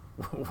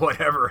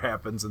whatever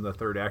happens in the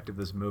third act of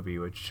this movie,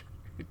 which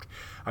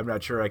I'm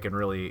not sure I can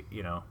really,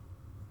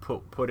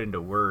 put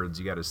into words.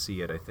 You got to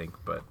see it, I think.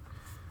 But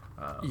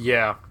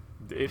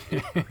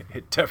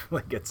it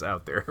definitely gets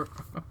out there.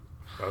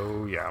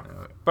 Oh yeah,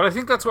 but I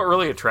think that's what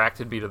really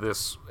attracted me to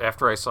this.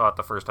 After I saw it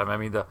the first time, I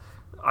mean,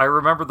 I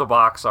remember the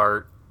box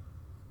art,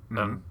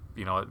 and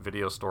at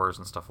video stores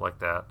and stuff like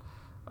that.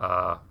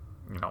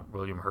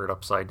 William Hurt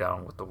upside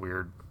down with the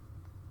weird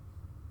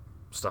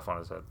stuff on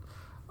his head.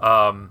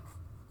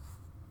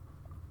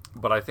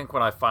 But I think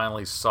when I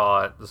finally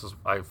saw it,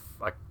 I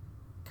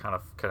kind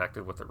of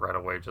connected with it right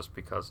away just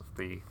because of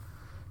the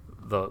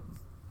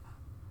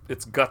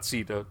it's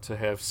gutsy to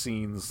have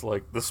scenes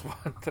like this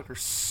one that are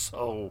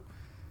so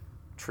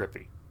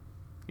trippy.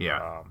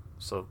 Yeah.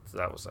 So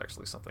that was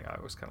actually something I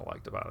always kind of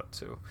liked about it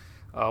too.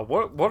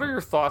 What are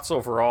your thoughts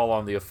overall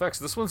on the effects?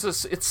 This one's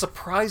it's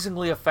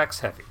surprisingly effects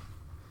heavy.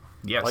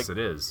 Yes, it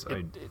is.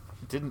 I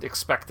didn't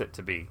expect it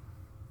to be,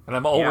 and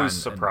I'm always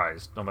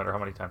surprised, no matter how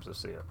many times I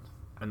see it.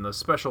 And the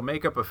special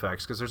makeup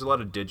effects, because there's a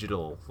lot of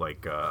digital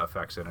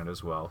effects in it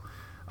as well,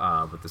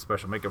 but the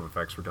special makeup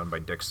effects were done by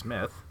Dick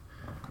Smith,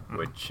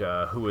 which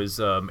who was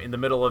in the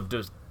middle of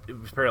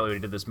apparently when he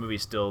did this movie,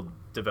 still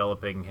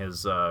developing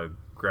his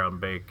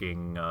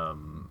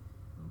groundbreaking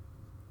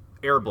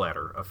air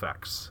bladder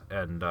effects,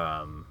 and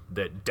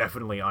that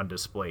definitely on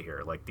display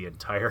here. Like the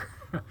entire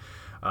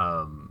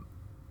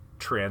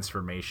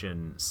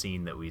transformation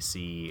scene that we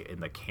see in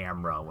the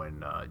camera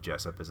when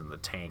Jessup is in the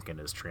tank and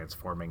is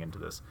transforming into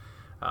this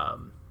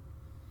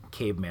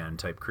caveman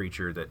type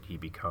creature that he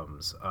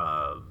becomes.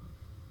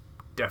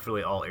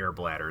 Definitely all air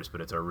bladders,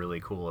 but it's a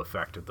really cool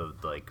effect of the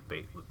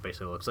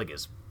basically looks like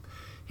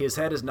his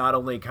head is not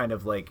only kind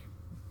of like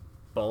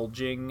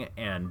bulging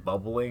and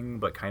bubbling,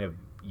 but kind of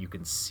you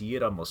can see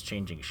it almost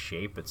changing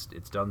shape. It's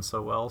done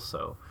so well.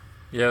 So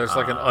yeah, there's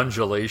like an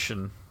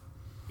undulation.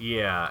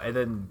 Yeah, and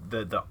then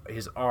the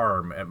his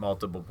arm at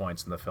multiple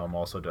points in the film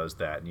also does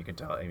that, and you can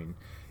tell. I mean,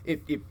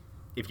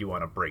 if you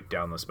want to break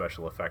down the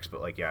special effects,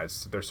 but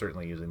they're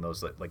certainly using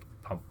those like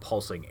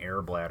pulsing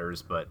air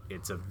bladders, but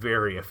it's a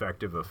very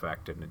effective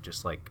effect, and it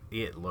just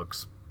it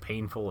looks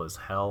painful as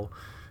hell.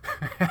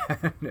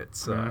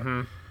 It's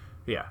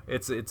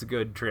it's a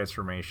good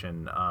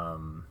transformation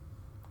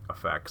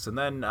effects, and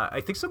then I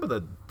think some of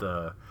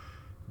the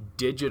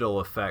digital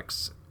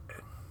effects,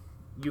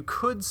 you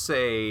could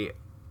say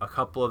a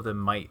couple of them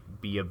might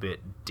be a bit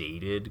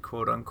dated,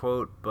 quote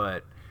unquote,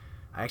 but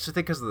I actually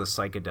think because of the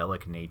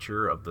psychedelic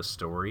nature of the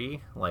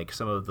story, like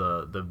some of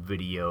the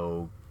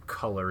video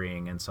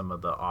coloring and some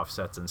of the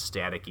offsets and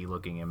staticky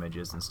looking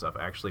images and stuff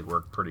actually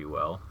work pretty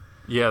well.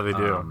 Yeah, they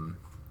do.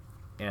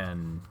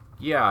 And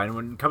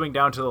when coming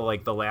down to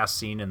the last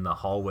scene in the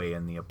hallway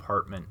in the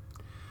apartment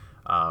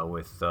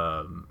with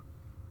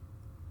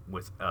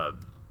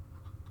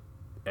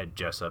Ed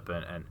Jessup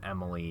and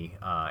Emily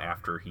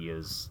after he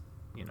is,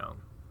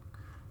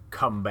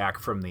 come back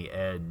from the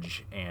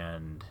edge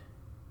and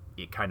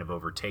it kind of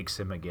overtakes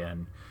him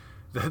again.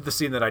 The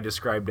scene that I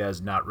described as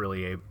not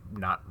really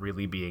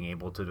being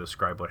able to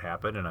describe what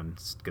happened, and I'm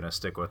gonna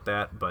stick with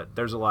that. But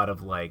there's a lot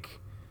of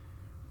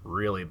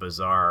really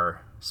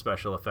bizarre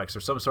special effects.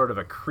 There's some sort of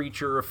a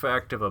creature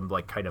effect of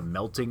a kind of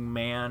melting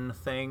man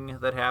thing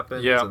that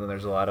happens. Yeah. And then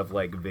there's a lot of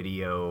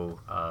video.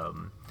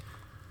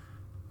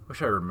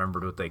 Wish I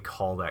remembered what they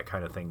call that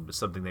kind of thing, but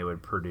something they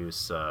would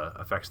produce,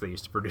 effects they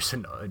used to produce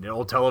in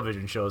old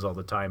television shows all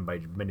the time by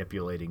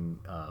manipulating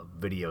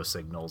video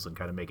signals and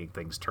kind of making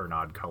things turn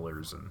odd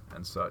colors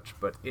and such.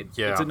 But it's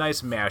a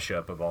nice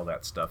mashup of all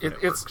that stuff.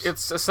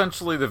 It's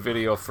essentially the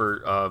video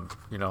for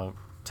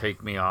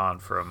Take Me On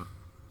from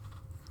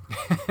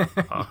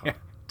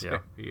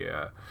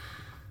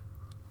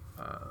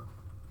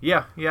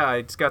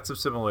it's got some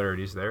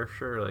similarities there,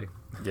 surely.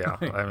 Yeah,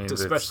 I mean,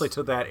 especially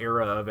to that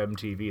era of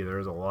MTV,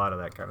 there's a lot of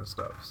that kind of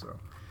stuff. So,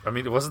 I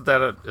mean, isn't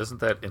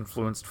that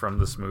influenced from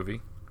this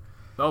movie?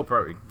 Oh,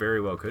 probably very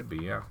well could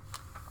be. Yeah,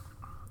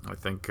 I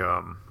think.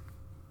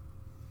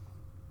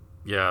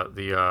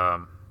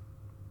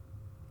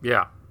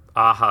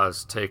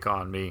 Aha's Take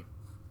on Me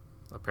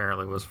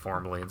apparently was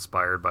formerly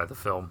inspired by the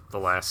film. The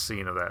last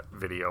scene of that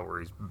video where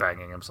he's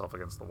banging himself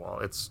against the wall.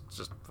 It's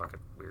just fucking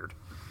weird.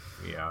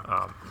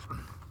 Yeah.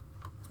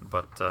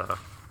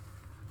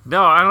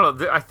 No, I don't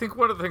know. I think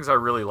one of the things I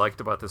really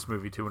liked about this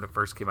movie, too, when it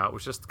first came out,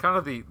 was just kind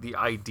of the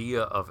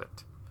idea of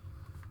it.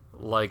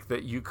 Like,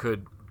 that you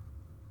could...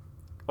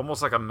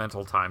 Almost like a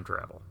mental time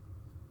travel.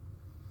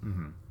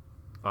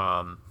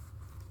 Mm-hmm.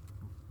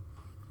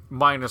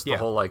 Minus the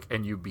whole,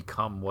 and you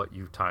become what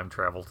you time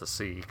travel to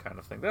see kind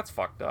of thing. That's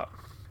fucked up.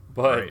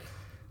 But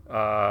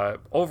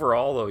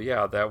overall,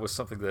 though, that was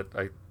something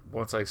that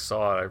once I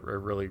saw it, it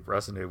really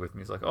resonated with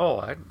me. It's like,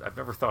 I've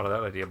never thought of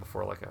that idea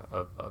before, like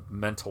a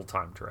mental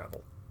time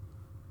travel.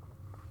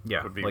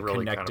 Yeah, would be like really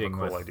connecting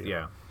kind of a cool with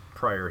idea.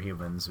 prior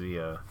humans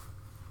via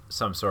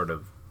some sort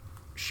of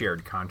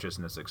shared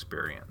consciousness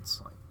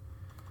experience.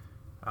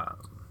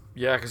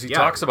 Because he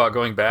talks about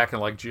going back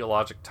in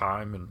geologic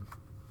time, and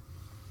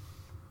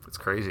it's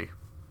crazy.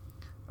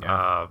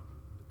 Yeah.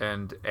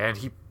 And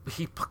he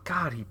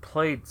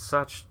played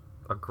such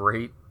a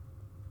great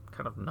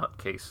kind of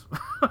nutcase.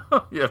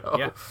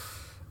 Yeah.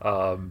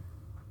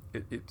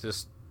 It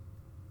just,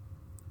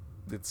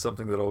 it's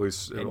something that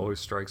always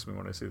strikes me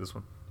when I see this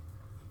one.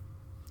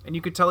 And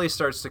you could tell he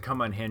starts to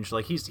come unhinged.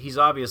 Like he's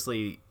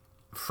obviously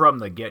from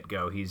the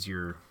get-go, he's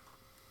your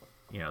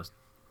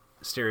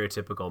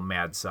stereotypical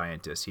mad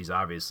scientist. He's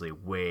obviously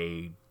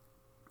way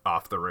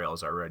off the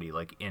rails already,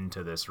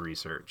 into this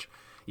research.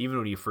 Even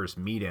when you first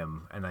meet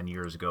him, and then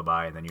years go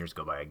by, and then years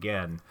go by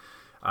again,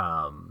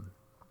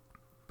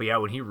 But yeah,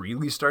 when he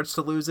really starts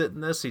to lose it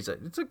in this, it's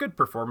a good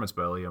performance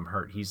by William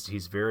Hurt.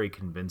 He's very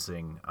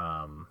convincing.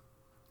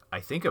 I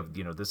think of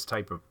this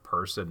type of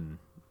person.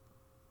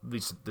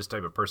 This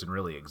type of person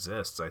really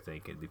exists. I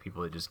think the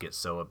people that just get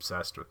so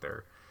obsessed with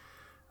their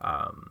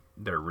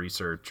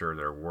research or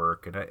their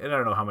work, and I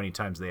don't know how many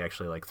times they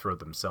actually like throw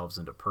themselves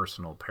into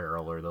personal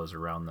peril or those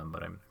around them.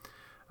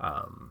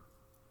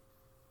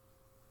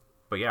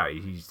 But yeah,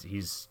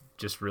 he's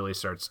just really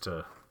starts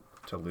to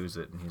lose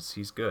it, and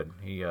he's good.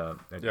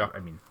 I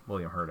mean,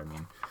 William Hurt.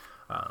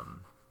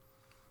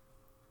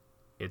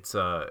 It's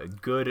a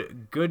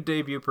good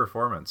debut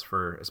performance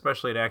for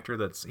especially an actor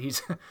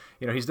he's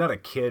not a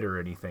kid or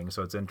anything,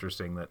 so it's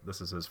interesting that this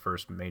is his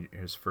first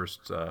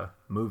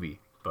movie,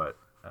 but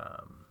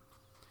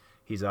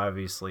he's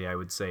obviously, I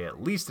would say,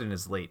 at least in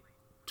his late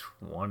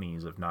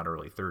 20s, if not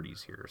early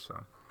 30s here.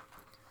 So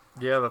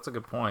yeah, that's a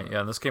good point. Yeah,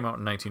 and this came out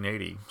in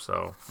 1980,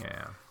 so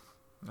yeah.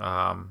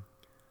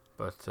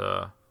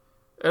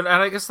 And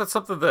I guess that's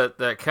something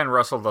that Ken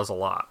Russell does a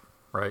lot,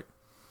 right?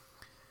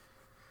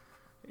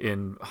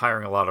 In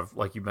hiring a lot of,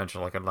 like you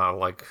mentioned, like a lot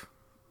of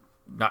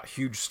not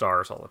huge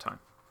stars all the time.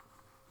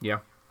 Yeah,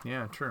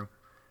 true.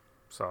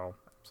 So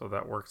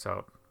that works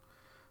out.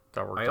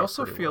 I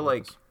also feel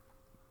like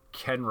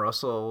Ken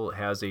Russell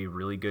has a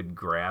really good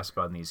grasp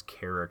on these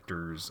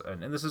characters,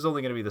 and this is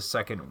only going to be the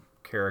second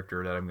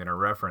character that I'm going to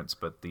reference,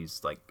 but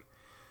these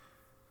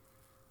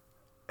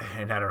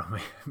and I don't know,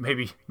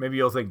 maybe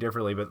you'll think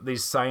differently, but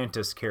these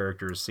scientist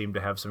characters seem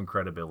to have some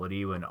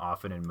credibility when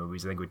often in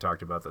movies. I think we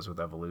talked about this with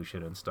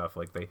Evolution and stuff.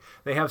 Like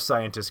they have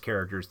scientist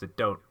characters that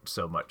don't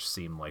so much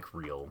seem like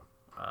real,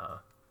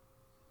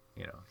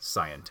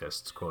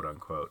 scientists, quote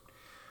unquote.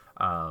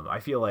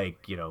 I feel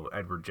like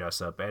Edward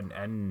Jessup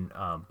and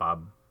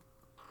Bob,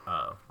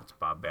 what's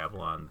Bob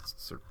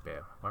Balaban's,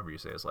 however you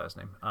say his last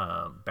name,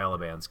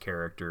 Balaban's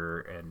character,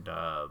 and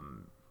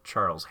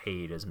Charles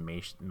Hayde as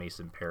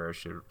Mason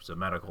Parrish, who's a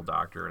medical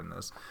doctor in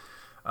this.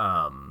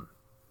 I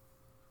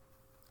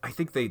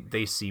think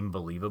they seem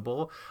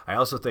believable. I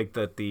also think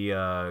that the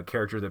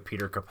character that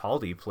Peter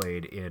Capaldi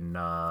played in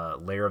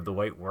Lair of the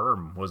White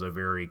Worm was a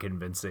very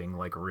convincing,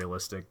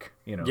 realistic,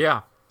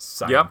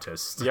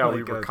 scientist. Yep. Yeah,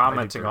 we were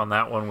commenting on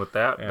that one with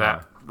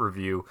that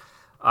review.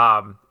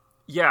 I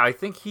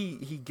think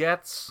he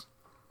gets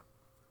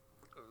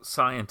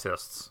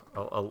scientists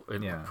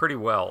pretty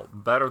well,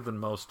 better than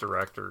most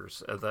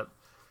directors,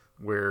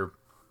 where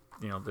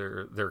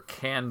there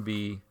can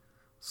be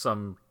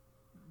some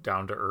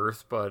down to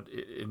earth, but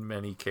in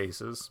many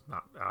cases,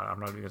 I'm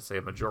not even going to say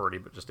a majority,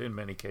 but just in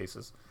many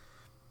cases,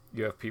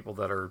 you have people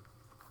that are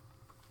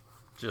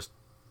just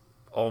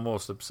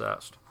almost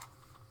obsessed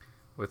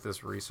with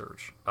this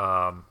research,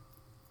 and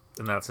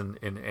that's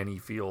in any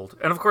field.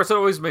 And of course, it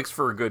always makes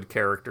for a good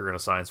character in a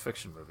science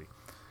fiction movie.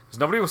 Because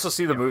nobody wants to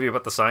see the movie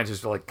about the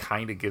scientist who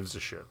kind of gives a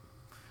shit.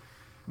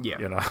 Yeah,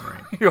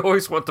 right. You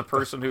always want the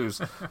person who's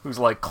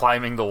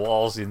climbing the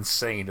walls,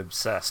 insane,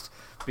 obsessed.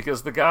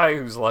 Because the guy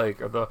who's or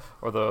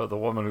the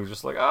woman who's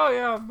just oh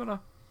yeah, I'm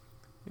gonna,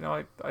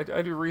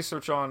 I do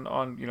research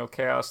on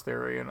chaos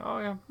theory, and oh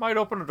yeah, might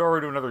open a doorway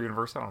to another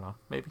universe. I don't know,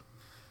 maybe.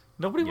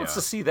 Nobody wants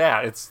to see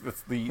that. It's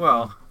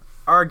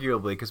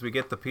arguably, because we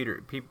get the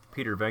Peter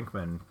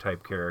Venkman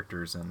type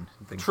characters and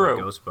things like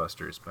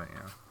Ghostbusters, but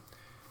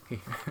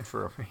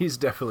True. He's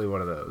definitely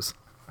one of those.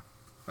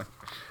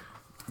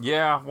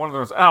 Yeah, one of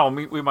those. Oh,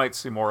 we might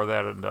see more of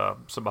that in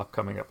some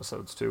upcoming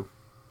episodes too.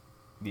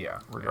 Yeah,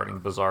 regarding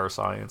bizarre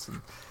science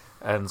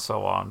and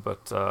so on.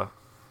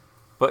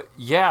 But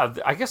yeah,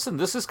 I guess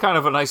this is kind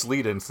of a nice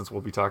lead-in, since we'll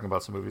be talking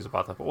about some movies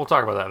about that. But we'll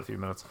talk about that in a few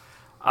minutes.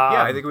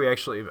 I think we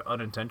actually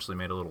unintentionally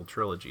made a little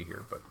trilogy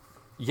here, but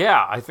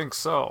yeah, I think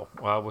so,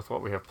 with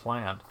what we have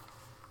planned.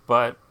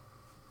 But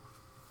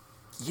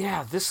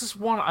yeah, this is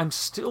one I'm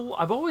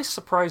always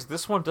surprised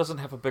this one doesn't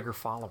have a bigger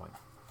following.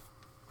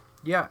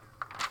 Yeah,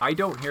 I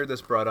don't hear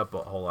this brought up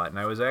a whole lot, and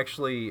I was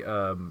actually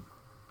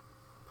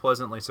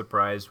pleasantly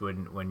surprised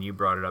when you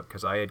brought it up,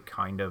 because I had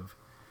kind of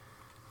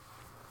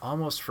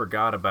almost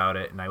forgot about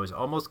it, and I was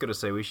almost going to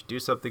say we should do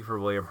something for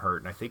William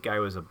Hurt, and I think I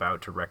was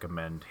about to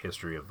recommend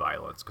History of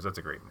Violence, because that's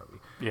a great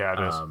movie. Yeah, it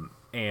is.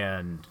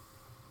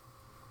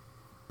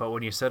 But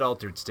when you said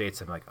Altered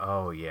States, I'm like,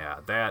 oh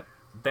yeah,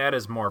 that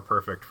is more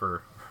perfect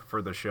for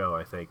the show,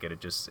 I think, and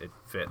it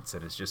fits,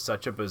 and it's just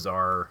such a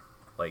bizarre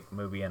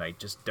movie, and I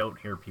just don't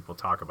hear people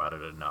talk about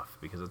it enough,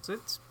 because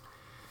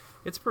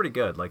it's pretty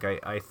good.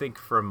 I think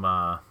from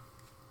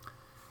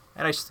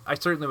and I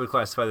certainly would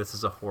classify this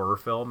as a horror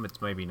film.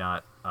 It's maybe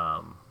not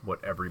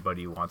what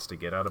everybody wants to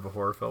get out of a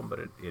horror film, but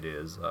it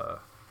is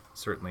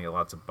certainly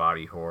lots of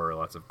body horror,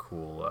 lots of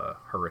cool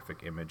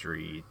horrific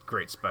imagery,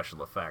 great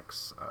special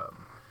effects,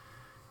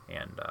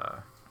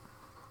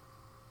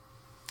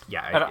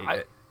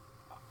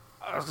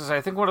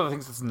 I think one of the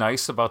things that's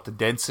nice about the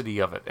density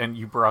of it, and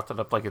you brought that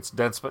up, it's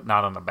dense but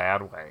not in a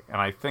bad way. And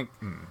I think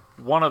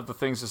one of the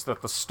things is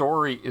that the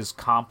story is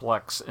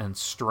complex and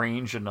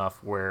strange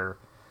enough where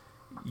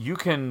you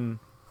can,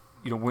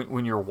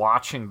 when you're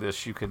watching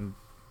this, you can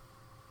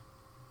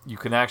you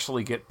can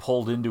actually get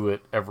pulled into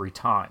it every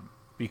time,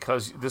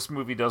 because this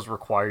movie does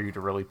require you to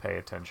really pay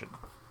attention.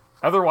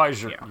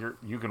 Otherwise,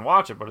 you can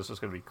watch it, but it's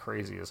just going to be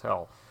crazy as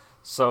hell.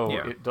 So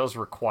it does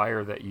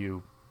require that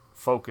you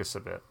focus a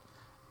bit,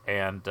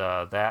 and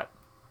that,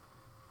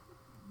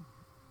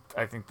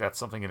 I think that's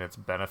something in its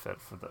benefit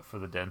for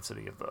the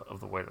density of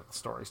the way that the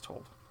story's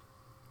told.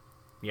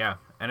 Yeah,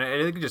 and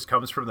I think it just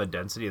comes from the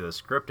density of the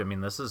script. I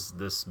mean,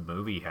 this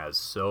movie has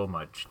so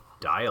much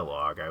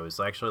dialogue. I was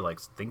actually like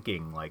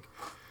thinking, like,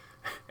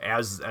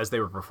 as they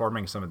were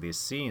performing some of these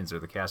scenes, or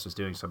the cast was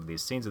doing some of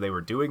these scenes, and they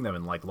were doing them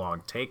in like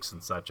long takes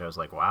and such. I was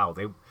like, wow,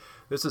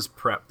 this is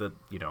prep that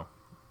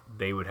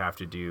they would have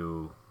to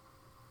do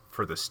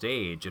for the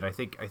stage. And I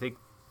think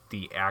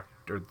the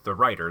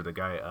writer, the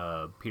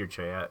guy Peter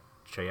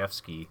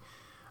Chayefsky,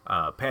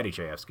 Patty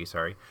Chayefsky,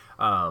 sorry,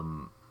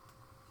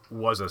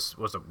 was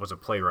a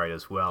playwright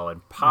as well,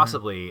 and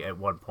possibly at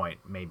one point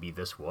maybe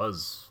this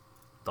was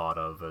thought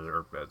of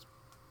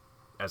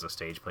as a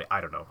stage play.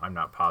 I don't know. I'm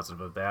not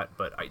positive of that,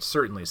 but I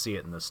certainly see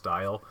it in the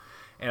style,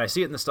 and I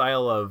see it in the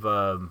style of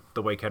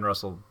the way Ken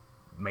Russell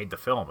made the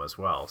film as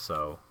well.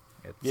 So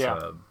it's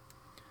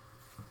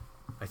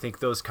I think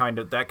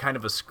that kind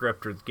of a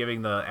script, or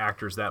giving the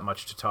actors that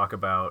much to talk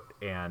about,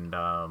 and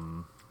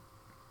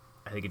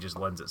I think it just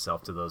lends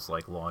itself to those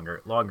like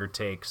longer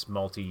takes,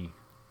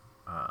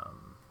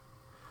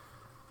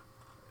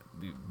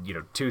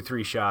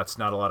 2-3 shots,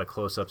 not a lot of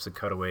close-ups and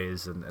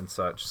cutaways and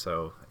such.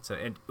 So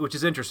which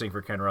is interesting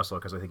for Ken Russell,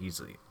 because I think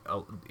he's,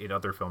 in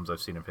other films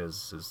I've seen of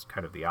his, is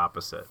kind of the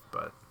opposite,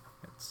 but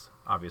it's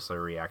obviously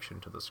a reaction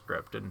to the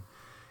script, and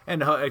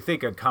I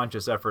think a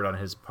conscious effort on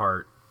his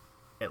part,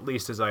 at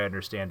least as I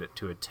understand it,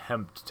 to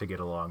attempt to get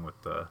along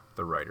with the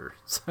writer.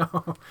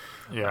 So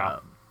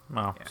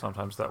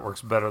sometimes that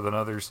works better than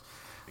others.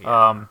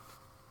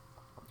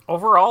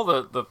 Overall,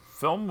 the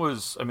film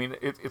was, I mean,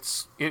 it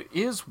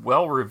is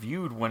well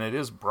reviewed when it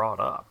is brought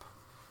up.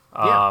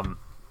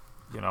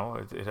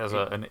 It has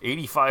an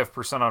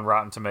 85% on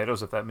Rotten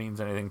Tomatoes, if that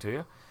means anything to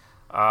you.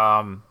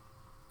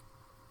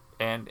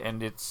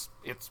 And it's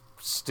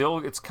still,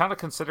 it's kind of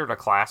considered a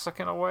classic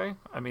in a way.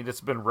 I mean,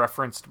 it's been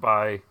referenced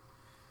by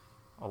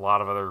a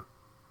lot of other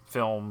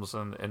films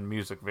and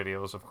music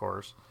videos, of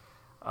course.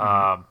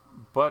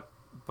 But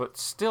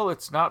still,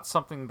 it's not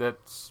something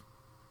that's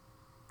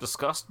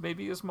discussed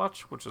maybe as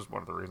much, which is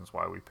one of the reasons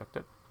why we picked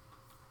it.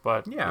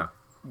 But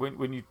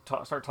when you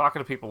start talking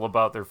to people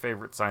about their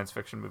favorite science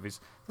fiction movies,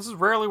 this is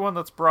rarely one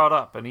that's brought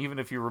up. And even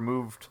if you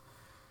removed,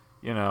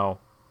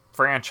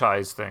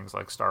 franchise things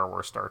like Star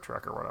Wars, Star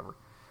Trek, or whatever,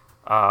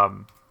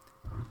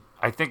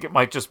 I think it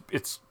might just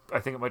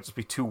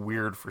be too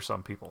weird for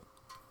some people.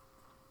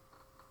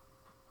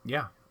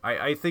 Yeah,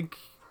 I think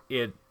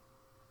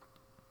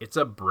it's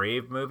a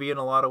brave movie in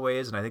a lot of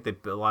ways, and I think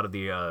that a lot of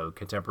the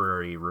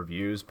contemporary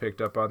reviews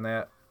picked up on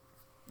that.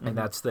 And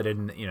that's that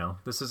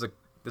this is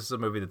a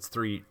movie that's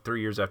three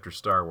years after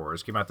Star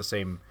Wars. Came out the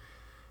same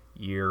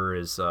year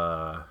as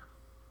I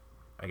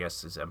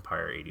guess is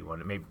Empire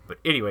 81. Maybe, but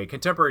anyway,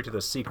 contemporary to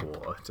the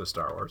sequel to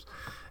Star Wars,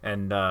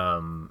 and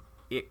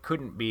it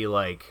couldn't be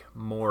like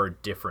more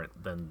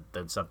different than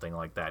something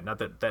like that. Not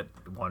that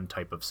one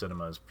type of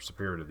cinema is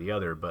superior to the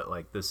other, but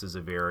like this is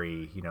a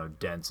very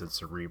dense and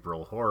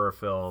cerebral horror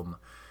film.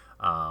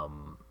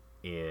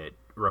 It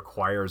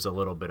requires a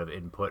little bit of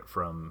input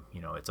from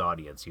its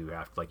audience. You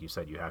have, like you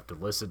said, you have to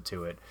listen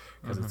to it,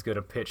 because it's going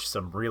to pitch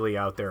some really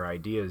out there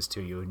ideas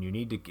to you, and you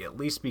need to at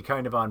least be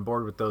kind of on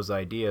board with those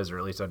ideas, or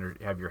at least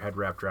have your head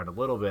wrapped around a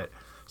little bit,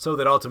 so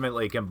that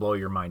ultimately it can blow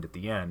your mind at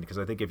the end. Because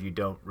I think if you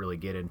don't really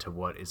get into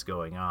what is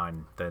going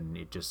on, then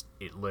it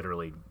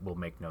literally will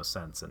make no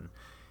sense. And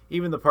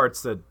even the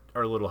parts that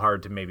are a little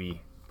hard to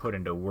maybe put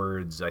into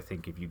words, I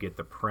think if you get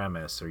the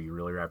premise, or you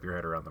really wrap your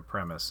head around the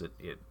premise,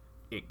 it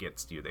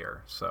gets you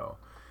there. So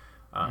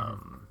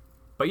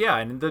but yeah,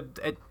 and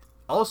it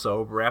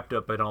also wrapped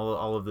up in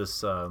all of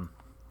this, I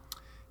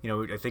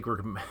think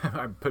I'm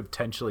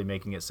potentially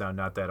making it sound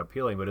not that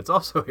appealing, but it's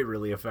also a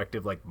really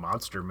effective like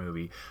monster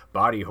movie,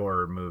 body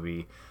horror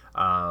movie.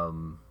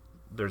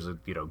 There's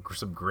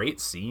some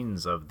great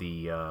scenes of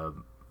the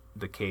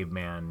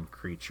caveman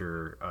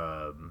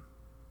creature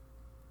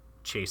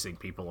chasing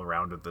people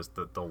around at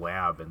the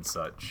lab and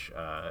such,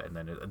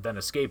 and then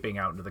escaping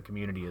out into the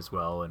community as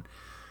well, and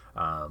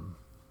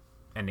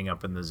ending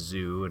up in the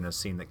zoo in a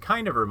scene that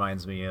kind of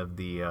reminds me of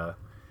the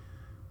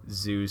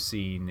zoo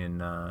scene in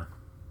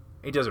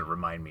it doesn't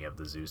remind me of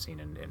the zoo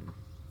scene in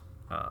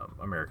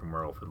American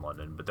Werewolf in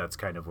London, but that's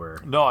kind of where...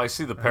 No, I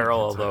see the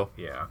parallel, though.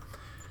 Yeah.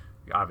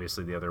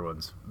 Obviously, the other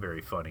one's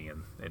very funny,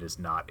 and it is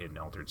not in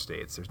Altered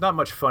States. There's not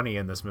much funny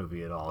in this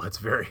movie at all. It's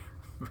very,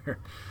 very,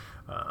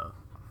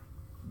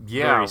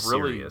 very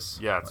serious.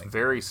 Yeah, it's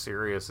very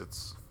serious.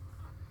 It's...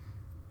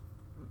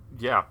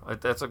 Yeah,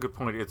 that's a good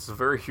point. It's a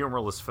very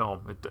humorless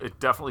film.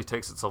 It definitely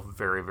takes itself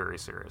very, very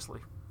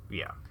seriously.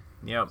 Yeah.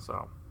 Yeah.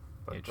 So...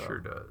 But, it sure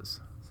does.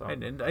 So.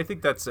 And I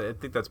think that's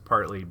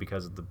partly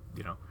because of the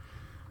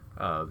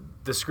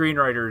the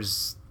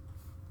screenwriter's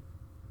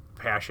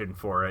passion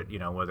for it.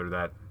 Whether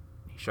that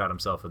shot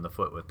himself in the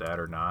foot with that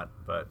or not,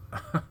 but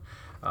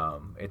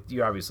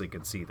you obviously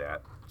can see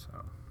that. So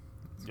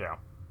yeah.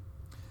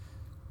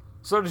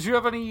 So did you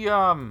have any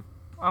I don't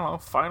know,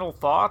 final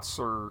thoughts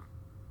or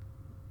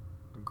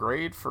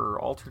grade for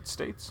Altered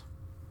States?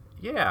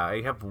 Yeah,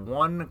 I have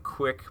one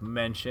quick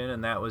mention,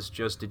 and that was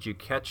just, did you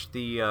catch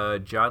the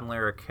John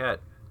Larroquette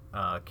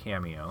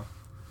cameo?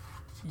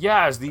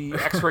 Yeah, as the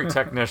X-ray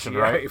technician, yeah,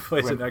 right? He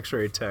plays an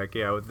X-ray tech.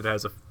 Yeah, that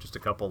has just a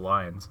couple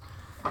lines.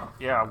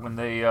 Yeah, when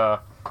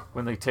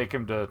they take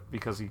him to,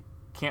 because he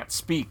can't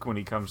speak when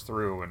he comes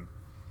through, and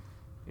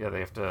yeah,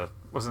 they have to.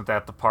 Wasn't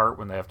that the part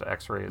when they have to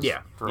X-ray his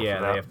throat? Yeah,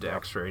 they have to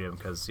X-ray him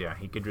because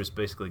he could just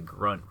basically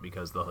grunt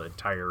because the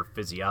entire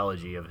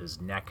physiology of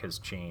his neck has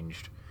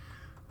changed.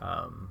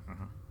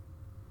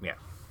 Yeah,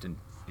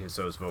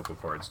 so his vocal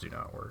cords do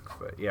not work.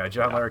 But yeah,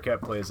 John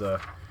Larroquette plays an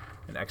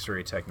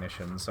X-ray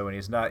technician. So when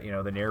he's not,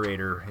 the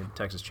narrator in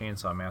Texas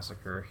Chainsaw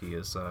Massacre, he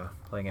is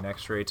playing an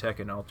X-ray tech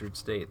in Altered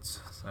States.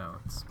 So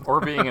or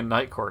being in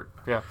Night Court.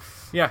 Yeah,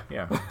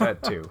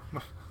 that too.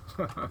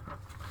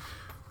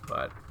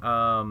 But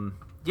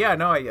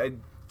I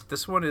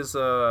this one is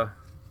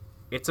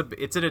it's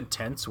an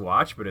intense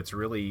watch, but it's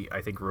really, I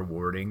think,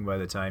 rewarding by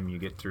the time you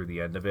get through the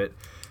end of it.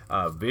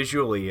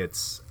 Visually, I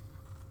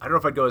don't know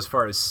if I'd go as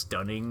far as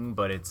stunning,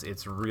 but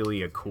it's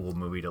really a cool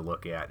movie to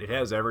look at. It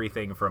has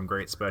everything from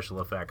great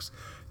special effects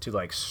to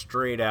like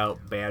straight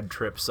out bad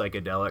trip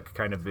psychedelic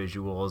kind of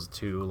visuals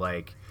to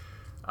like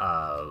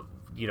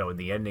in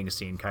the ending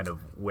scene kind of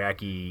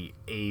wacky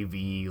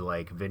AV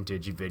like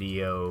vintage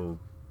video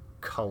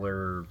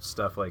color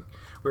stuff. Like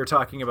we were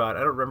talking about, I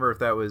don't remember if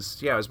that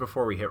was it was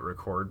before we hit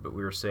record, but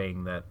we were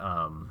saying that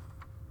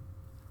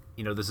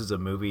this is a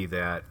movie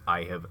that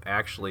I have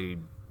actually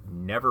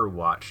never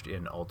watched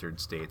in altered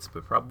states,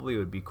 but probably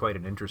would be quite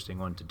an interesting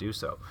one to do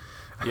so.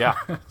 Yeah.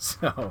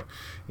 So,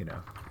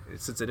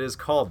 since it is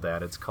called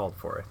that, it's called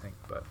for, I think.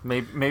 But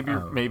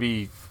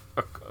maybe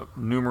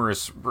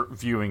numerous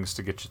viewings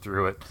to get you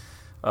through it.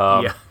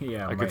 I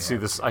could see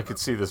this. I could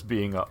see this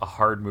being a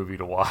hard movie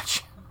to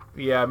watch.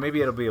 Yeah,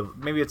 maybe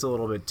it's a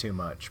little bit too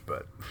much,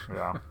 but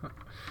yeah,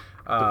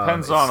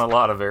 depends on a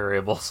lot of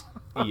variables.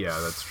 Yeah,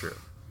 that's true.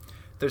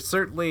 There's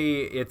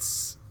certainly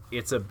it's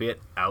a bit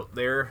out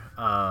there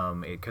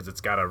because it's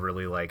got a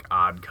really like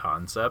odd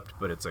concept,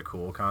 but it's a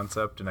cool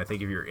concept, and I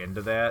think if you're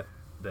into that,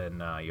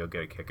 then you'll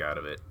get a kick out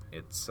of it.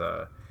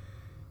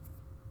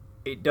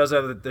 It does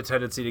have the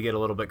tendency to get a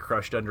little bit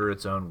crushed under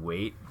its own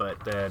weight,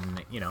 but then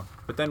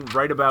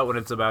right about when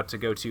it's about to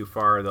go too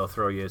far, they'll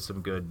throw you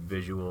some good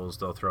visuals.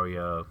 They'll throw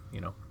you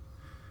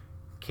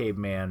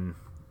caveman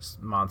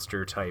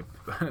monster type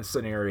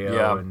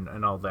scenario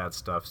and all that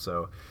stuff.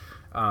 So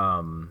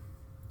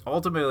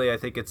ultimately, I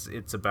think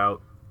it's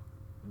about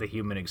the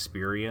human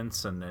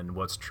experience and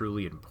what's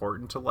truly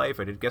important to life.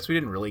 I guess we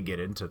didn't really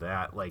get into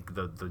that, like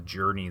the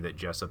journey that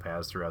Jessup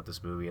has throughout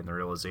this movie and the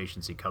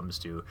realizations he comes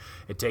to.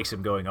 It takes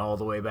him going all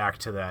the way back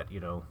to that,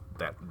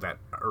 that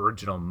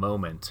original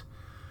moment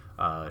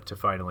to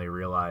finally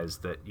realize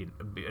that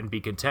and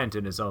be content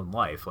in his own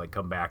life, like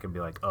come back and be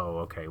like, oh,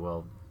 okay,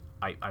 well,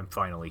 I'm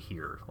finally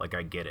here. Like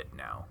I get it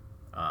now.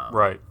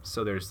 Right.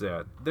 So there's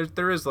that.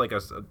 There is like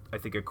I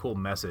think a cool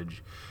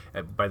message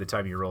by the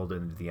time you rolled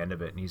into the end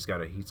of it, and he's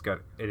got an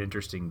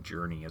interesting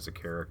journey as a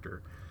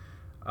character.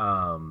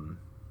 I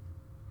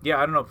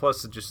don't know.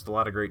 Plus, just a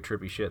lot of great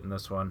trippy shit in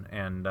this one,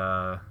 and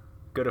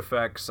good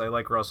effects. I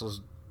like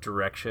Russell's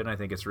direction. I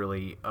think it's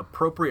really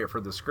appropriate for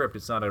the script.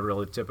 It's not a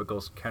really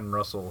typical Ken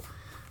Russell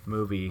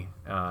movie,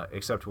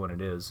 except when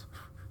it is.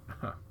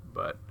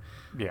 But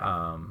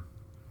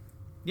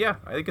yeah,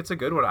 I think it's a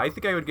good one. I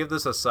think I would give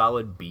this a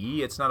solid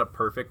B. It's not a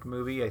perfect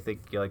movie. I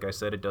think, like I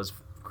said, it does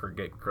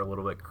get a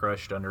little bit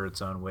crushed under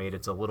its own weight.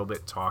 It's a little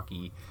bit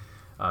talky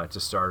to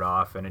start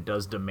off, and it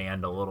does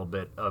demand a little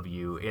bit of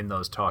you in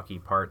those talky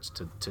parts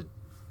to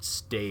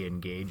stay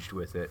engaged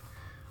with it.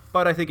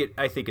 But I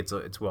think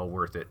it's well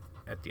worth it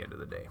at the end of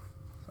the day.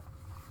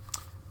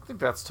 I think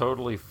that's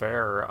totally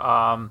fair.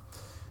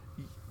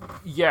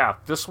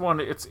 This one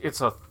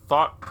it's a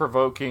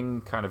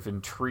thought-provoking, kind of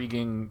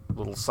intriguing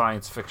little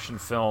science fiction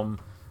film,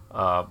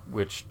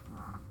 which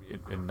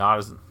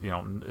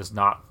is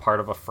not part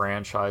of a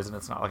franchise, and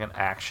it's not like an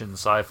action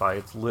sci-fi.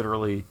 It's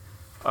literally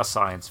a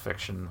science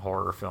fiction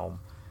horror film,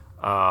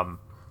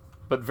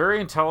 but very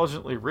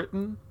intelligently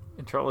written,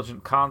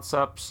 intelligent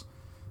concepts.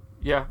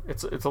 Yeah,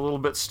 it's a little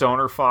bit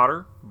stoner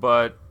fodder,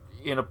 but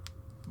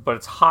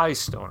it's high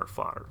stoner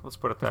fodder. Let's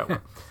put it that way.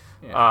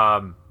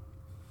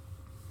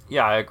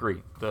 Yeah, I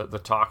agree.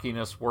 The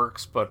talkiness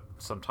works, but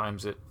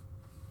sometimes it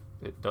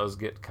does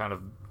get kind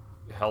of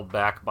held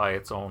back by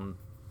its own,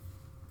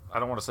 I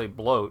don't want to say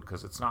bloat,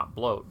 because it's not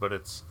bloat, but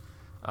it's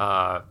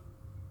kind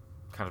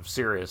of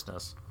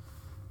seriousness.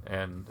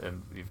 And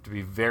you have to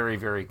be very,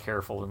 very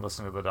careful in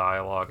listening to the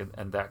dialogue,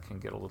 and that can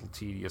get a little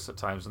tedious at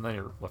times, and then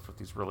you're left with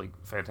these really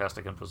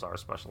fantastic and bizarre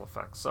special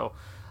effects. So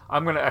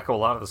I'm going to echo a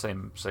lot of the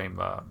same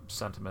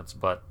sentiments,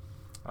 but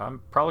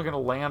I'm probably going to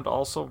land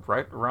also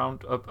right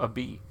around a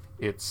B.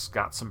 It's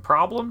got some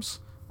problems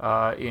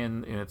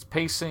in its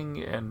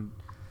pacing and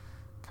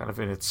kind of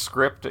in its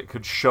script. It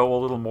could show a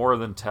little more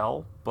than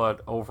tell,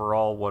 but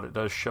overall what it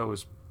does show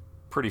is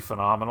pretty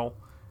phenomenal,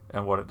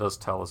 and what it does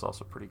tell is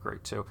also pretty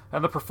great too.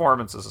 And the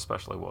performances,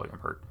 especially William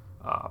Hurt,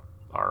 are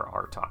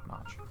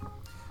top-notch.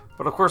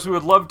 But of course, we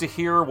would love to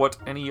hear what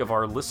any of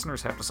our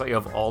listeners have to say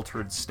of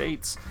Altered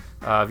States.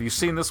 Have you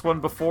seen this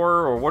one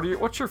before, or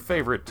what's your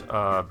favorite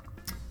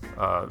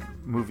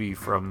movie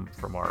from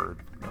our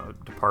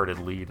departed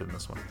lead in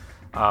this one?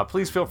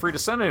 Please feel free to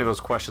send any of those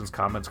questions,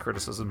 comments,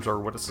 criticisms, or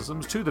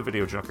witticisms to the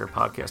Video Junkyard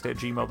Podcast at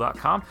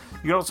gmail.com. You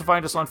can also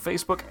find us on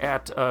Facebook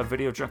at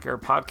Video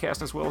Junkyard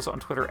Podcast, as well as on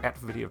Twitter at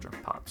Video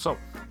Junk Pod. So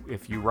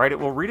if you write it,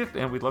 we'll read it,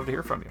 and we'd love to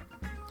hear from you.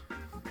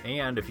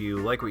 And if you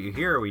like what you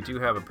hear, we do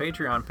have a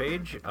Patreon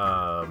page.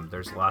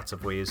 There's lots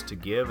of ways to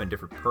give and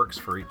different perks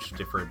for each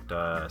different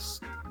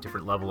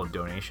level of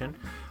donation.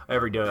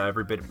 Every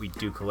bit we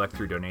do collect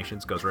through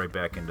donations goes right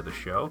back into the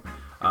show.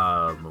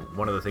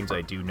 One of the things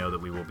I do know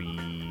that we will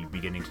be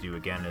beginning to do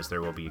again is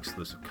there will be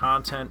exclusive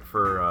content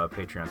for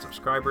Patreon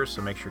subscribers.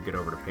 So make sure to get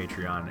over to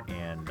Patreon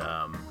and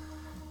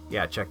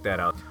check that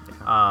out.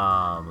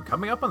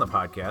 Coming up on the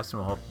podcast, and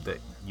we'll hope that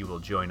you will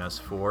join us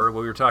for.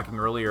 We were talking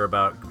earlier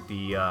about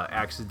the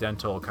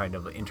accidental kind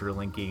of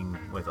interlinking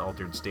with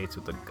Altered States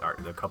with the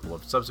couple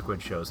of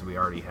subsequent shows that we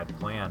already had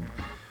planned.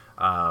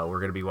 We're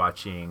going to be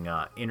watching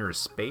Inner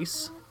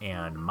Space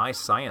and My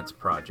Science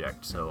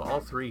Project. So all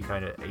three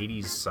kind of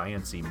 80s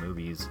science-y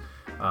movies.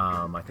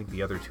 I think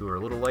the other two are a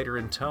little lighter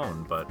in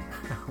tone, but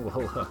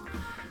we'll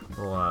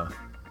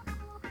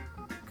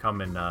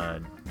come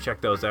and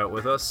check those out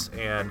with us.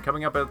 And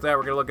coming up at that,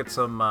 we're going to look at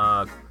some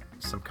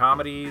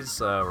comedies.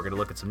 We're going to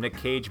look at some Nick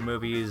Cage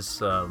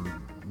movies,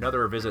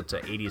 another visit to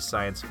 80s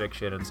science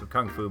fiction, and some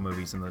kung fu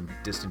movies in the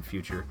distant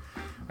future.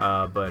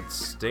 But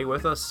stay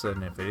with us,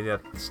 and if any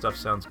of that stuff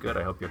sounds good,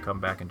 I hope you'll come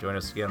back and join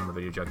us again on the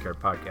Video Junkyard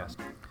Podcast.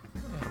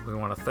 And we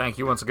want to thank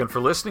you once again for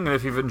listening, and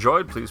if you've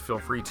enjoyed, please feel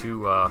free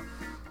to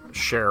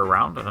share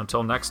around. And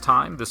until next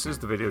time, this is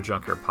the Video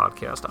Junkyard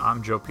Podcast.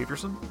 I'm Joe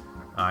Peterson.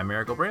 I'm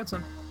Miracle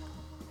Branson.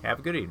 Have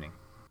a good evening.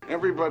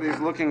 Everybody's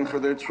looking for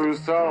their true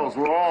selves.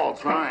 We're all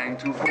trying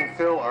to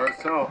fulfill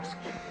ourselves,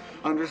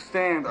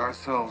 understand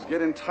ourselves,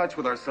 get in touch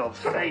with ourselves,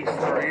 face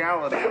the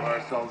reality of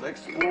ourselves,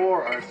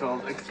 explore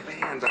ourselves,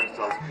 expand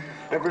ourselves.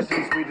 Ever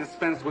since we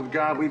dispensed with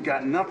God, we've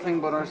got nothing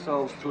but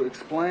ourselves to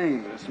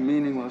explain this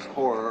meaningless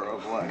horror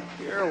of life.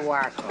 You're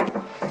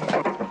wacko.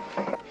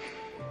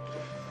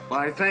 Well,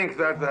 I think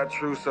that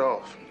true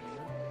self,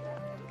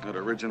 that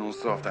original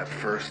self, that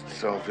first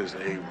self, is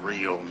a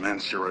real,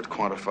 mensurate,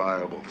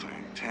 quantifiable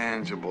thing,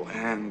 tangible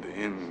and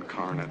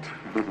incarnate.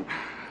 And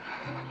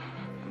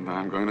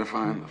I'm going to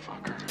find the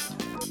fucker.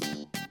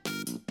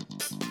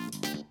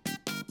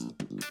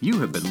 You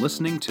have been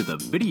listening to the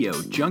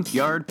Video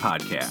Junkyard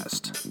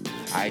Podcast.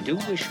 I do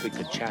wish we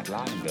could chat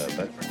longer,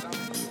 but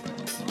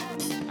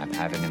I'm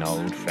having an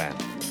old friend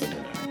for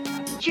dinner.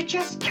 You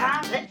just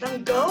can't let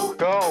them go.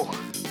 Go!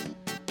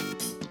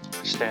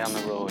 Stay on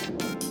the road.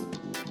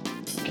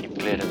 Keep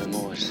clear to the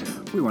moors.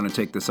 We want to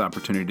take this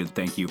opportunity to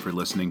thank you for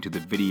listening to the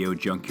Video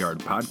Junkyard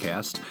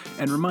Podcast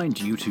and remind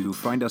you to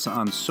find us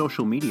on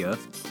social media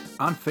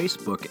on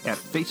Facebook at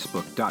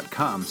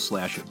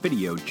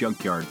facebook.com/Video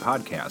Junkyard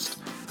Podcast,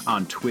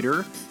 on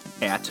Twitter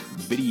at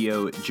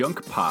Video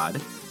Junk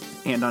Pod,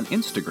 and on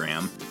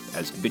Instagram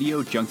as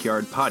Video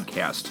Junkyard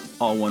Podcast,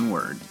 all one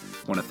word.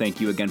 Want to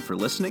thank you again for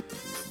listening,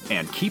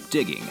 and keep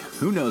digging.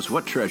 Who knows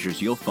what treasures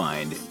you'll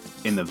find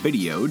in the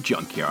Video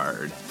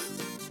Junkyard.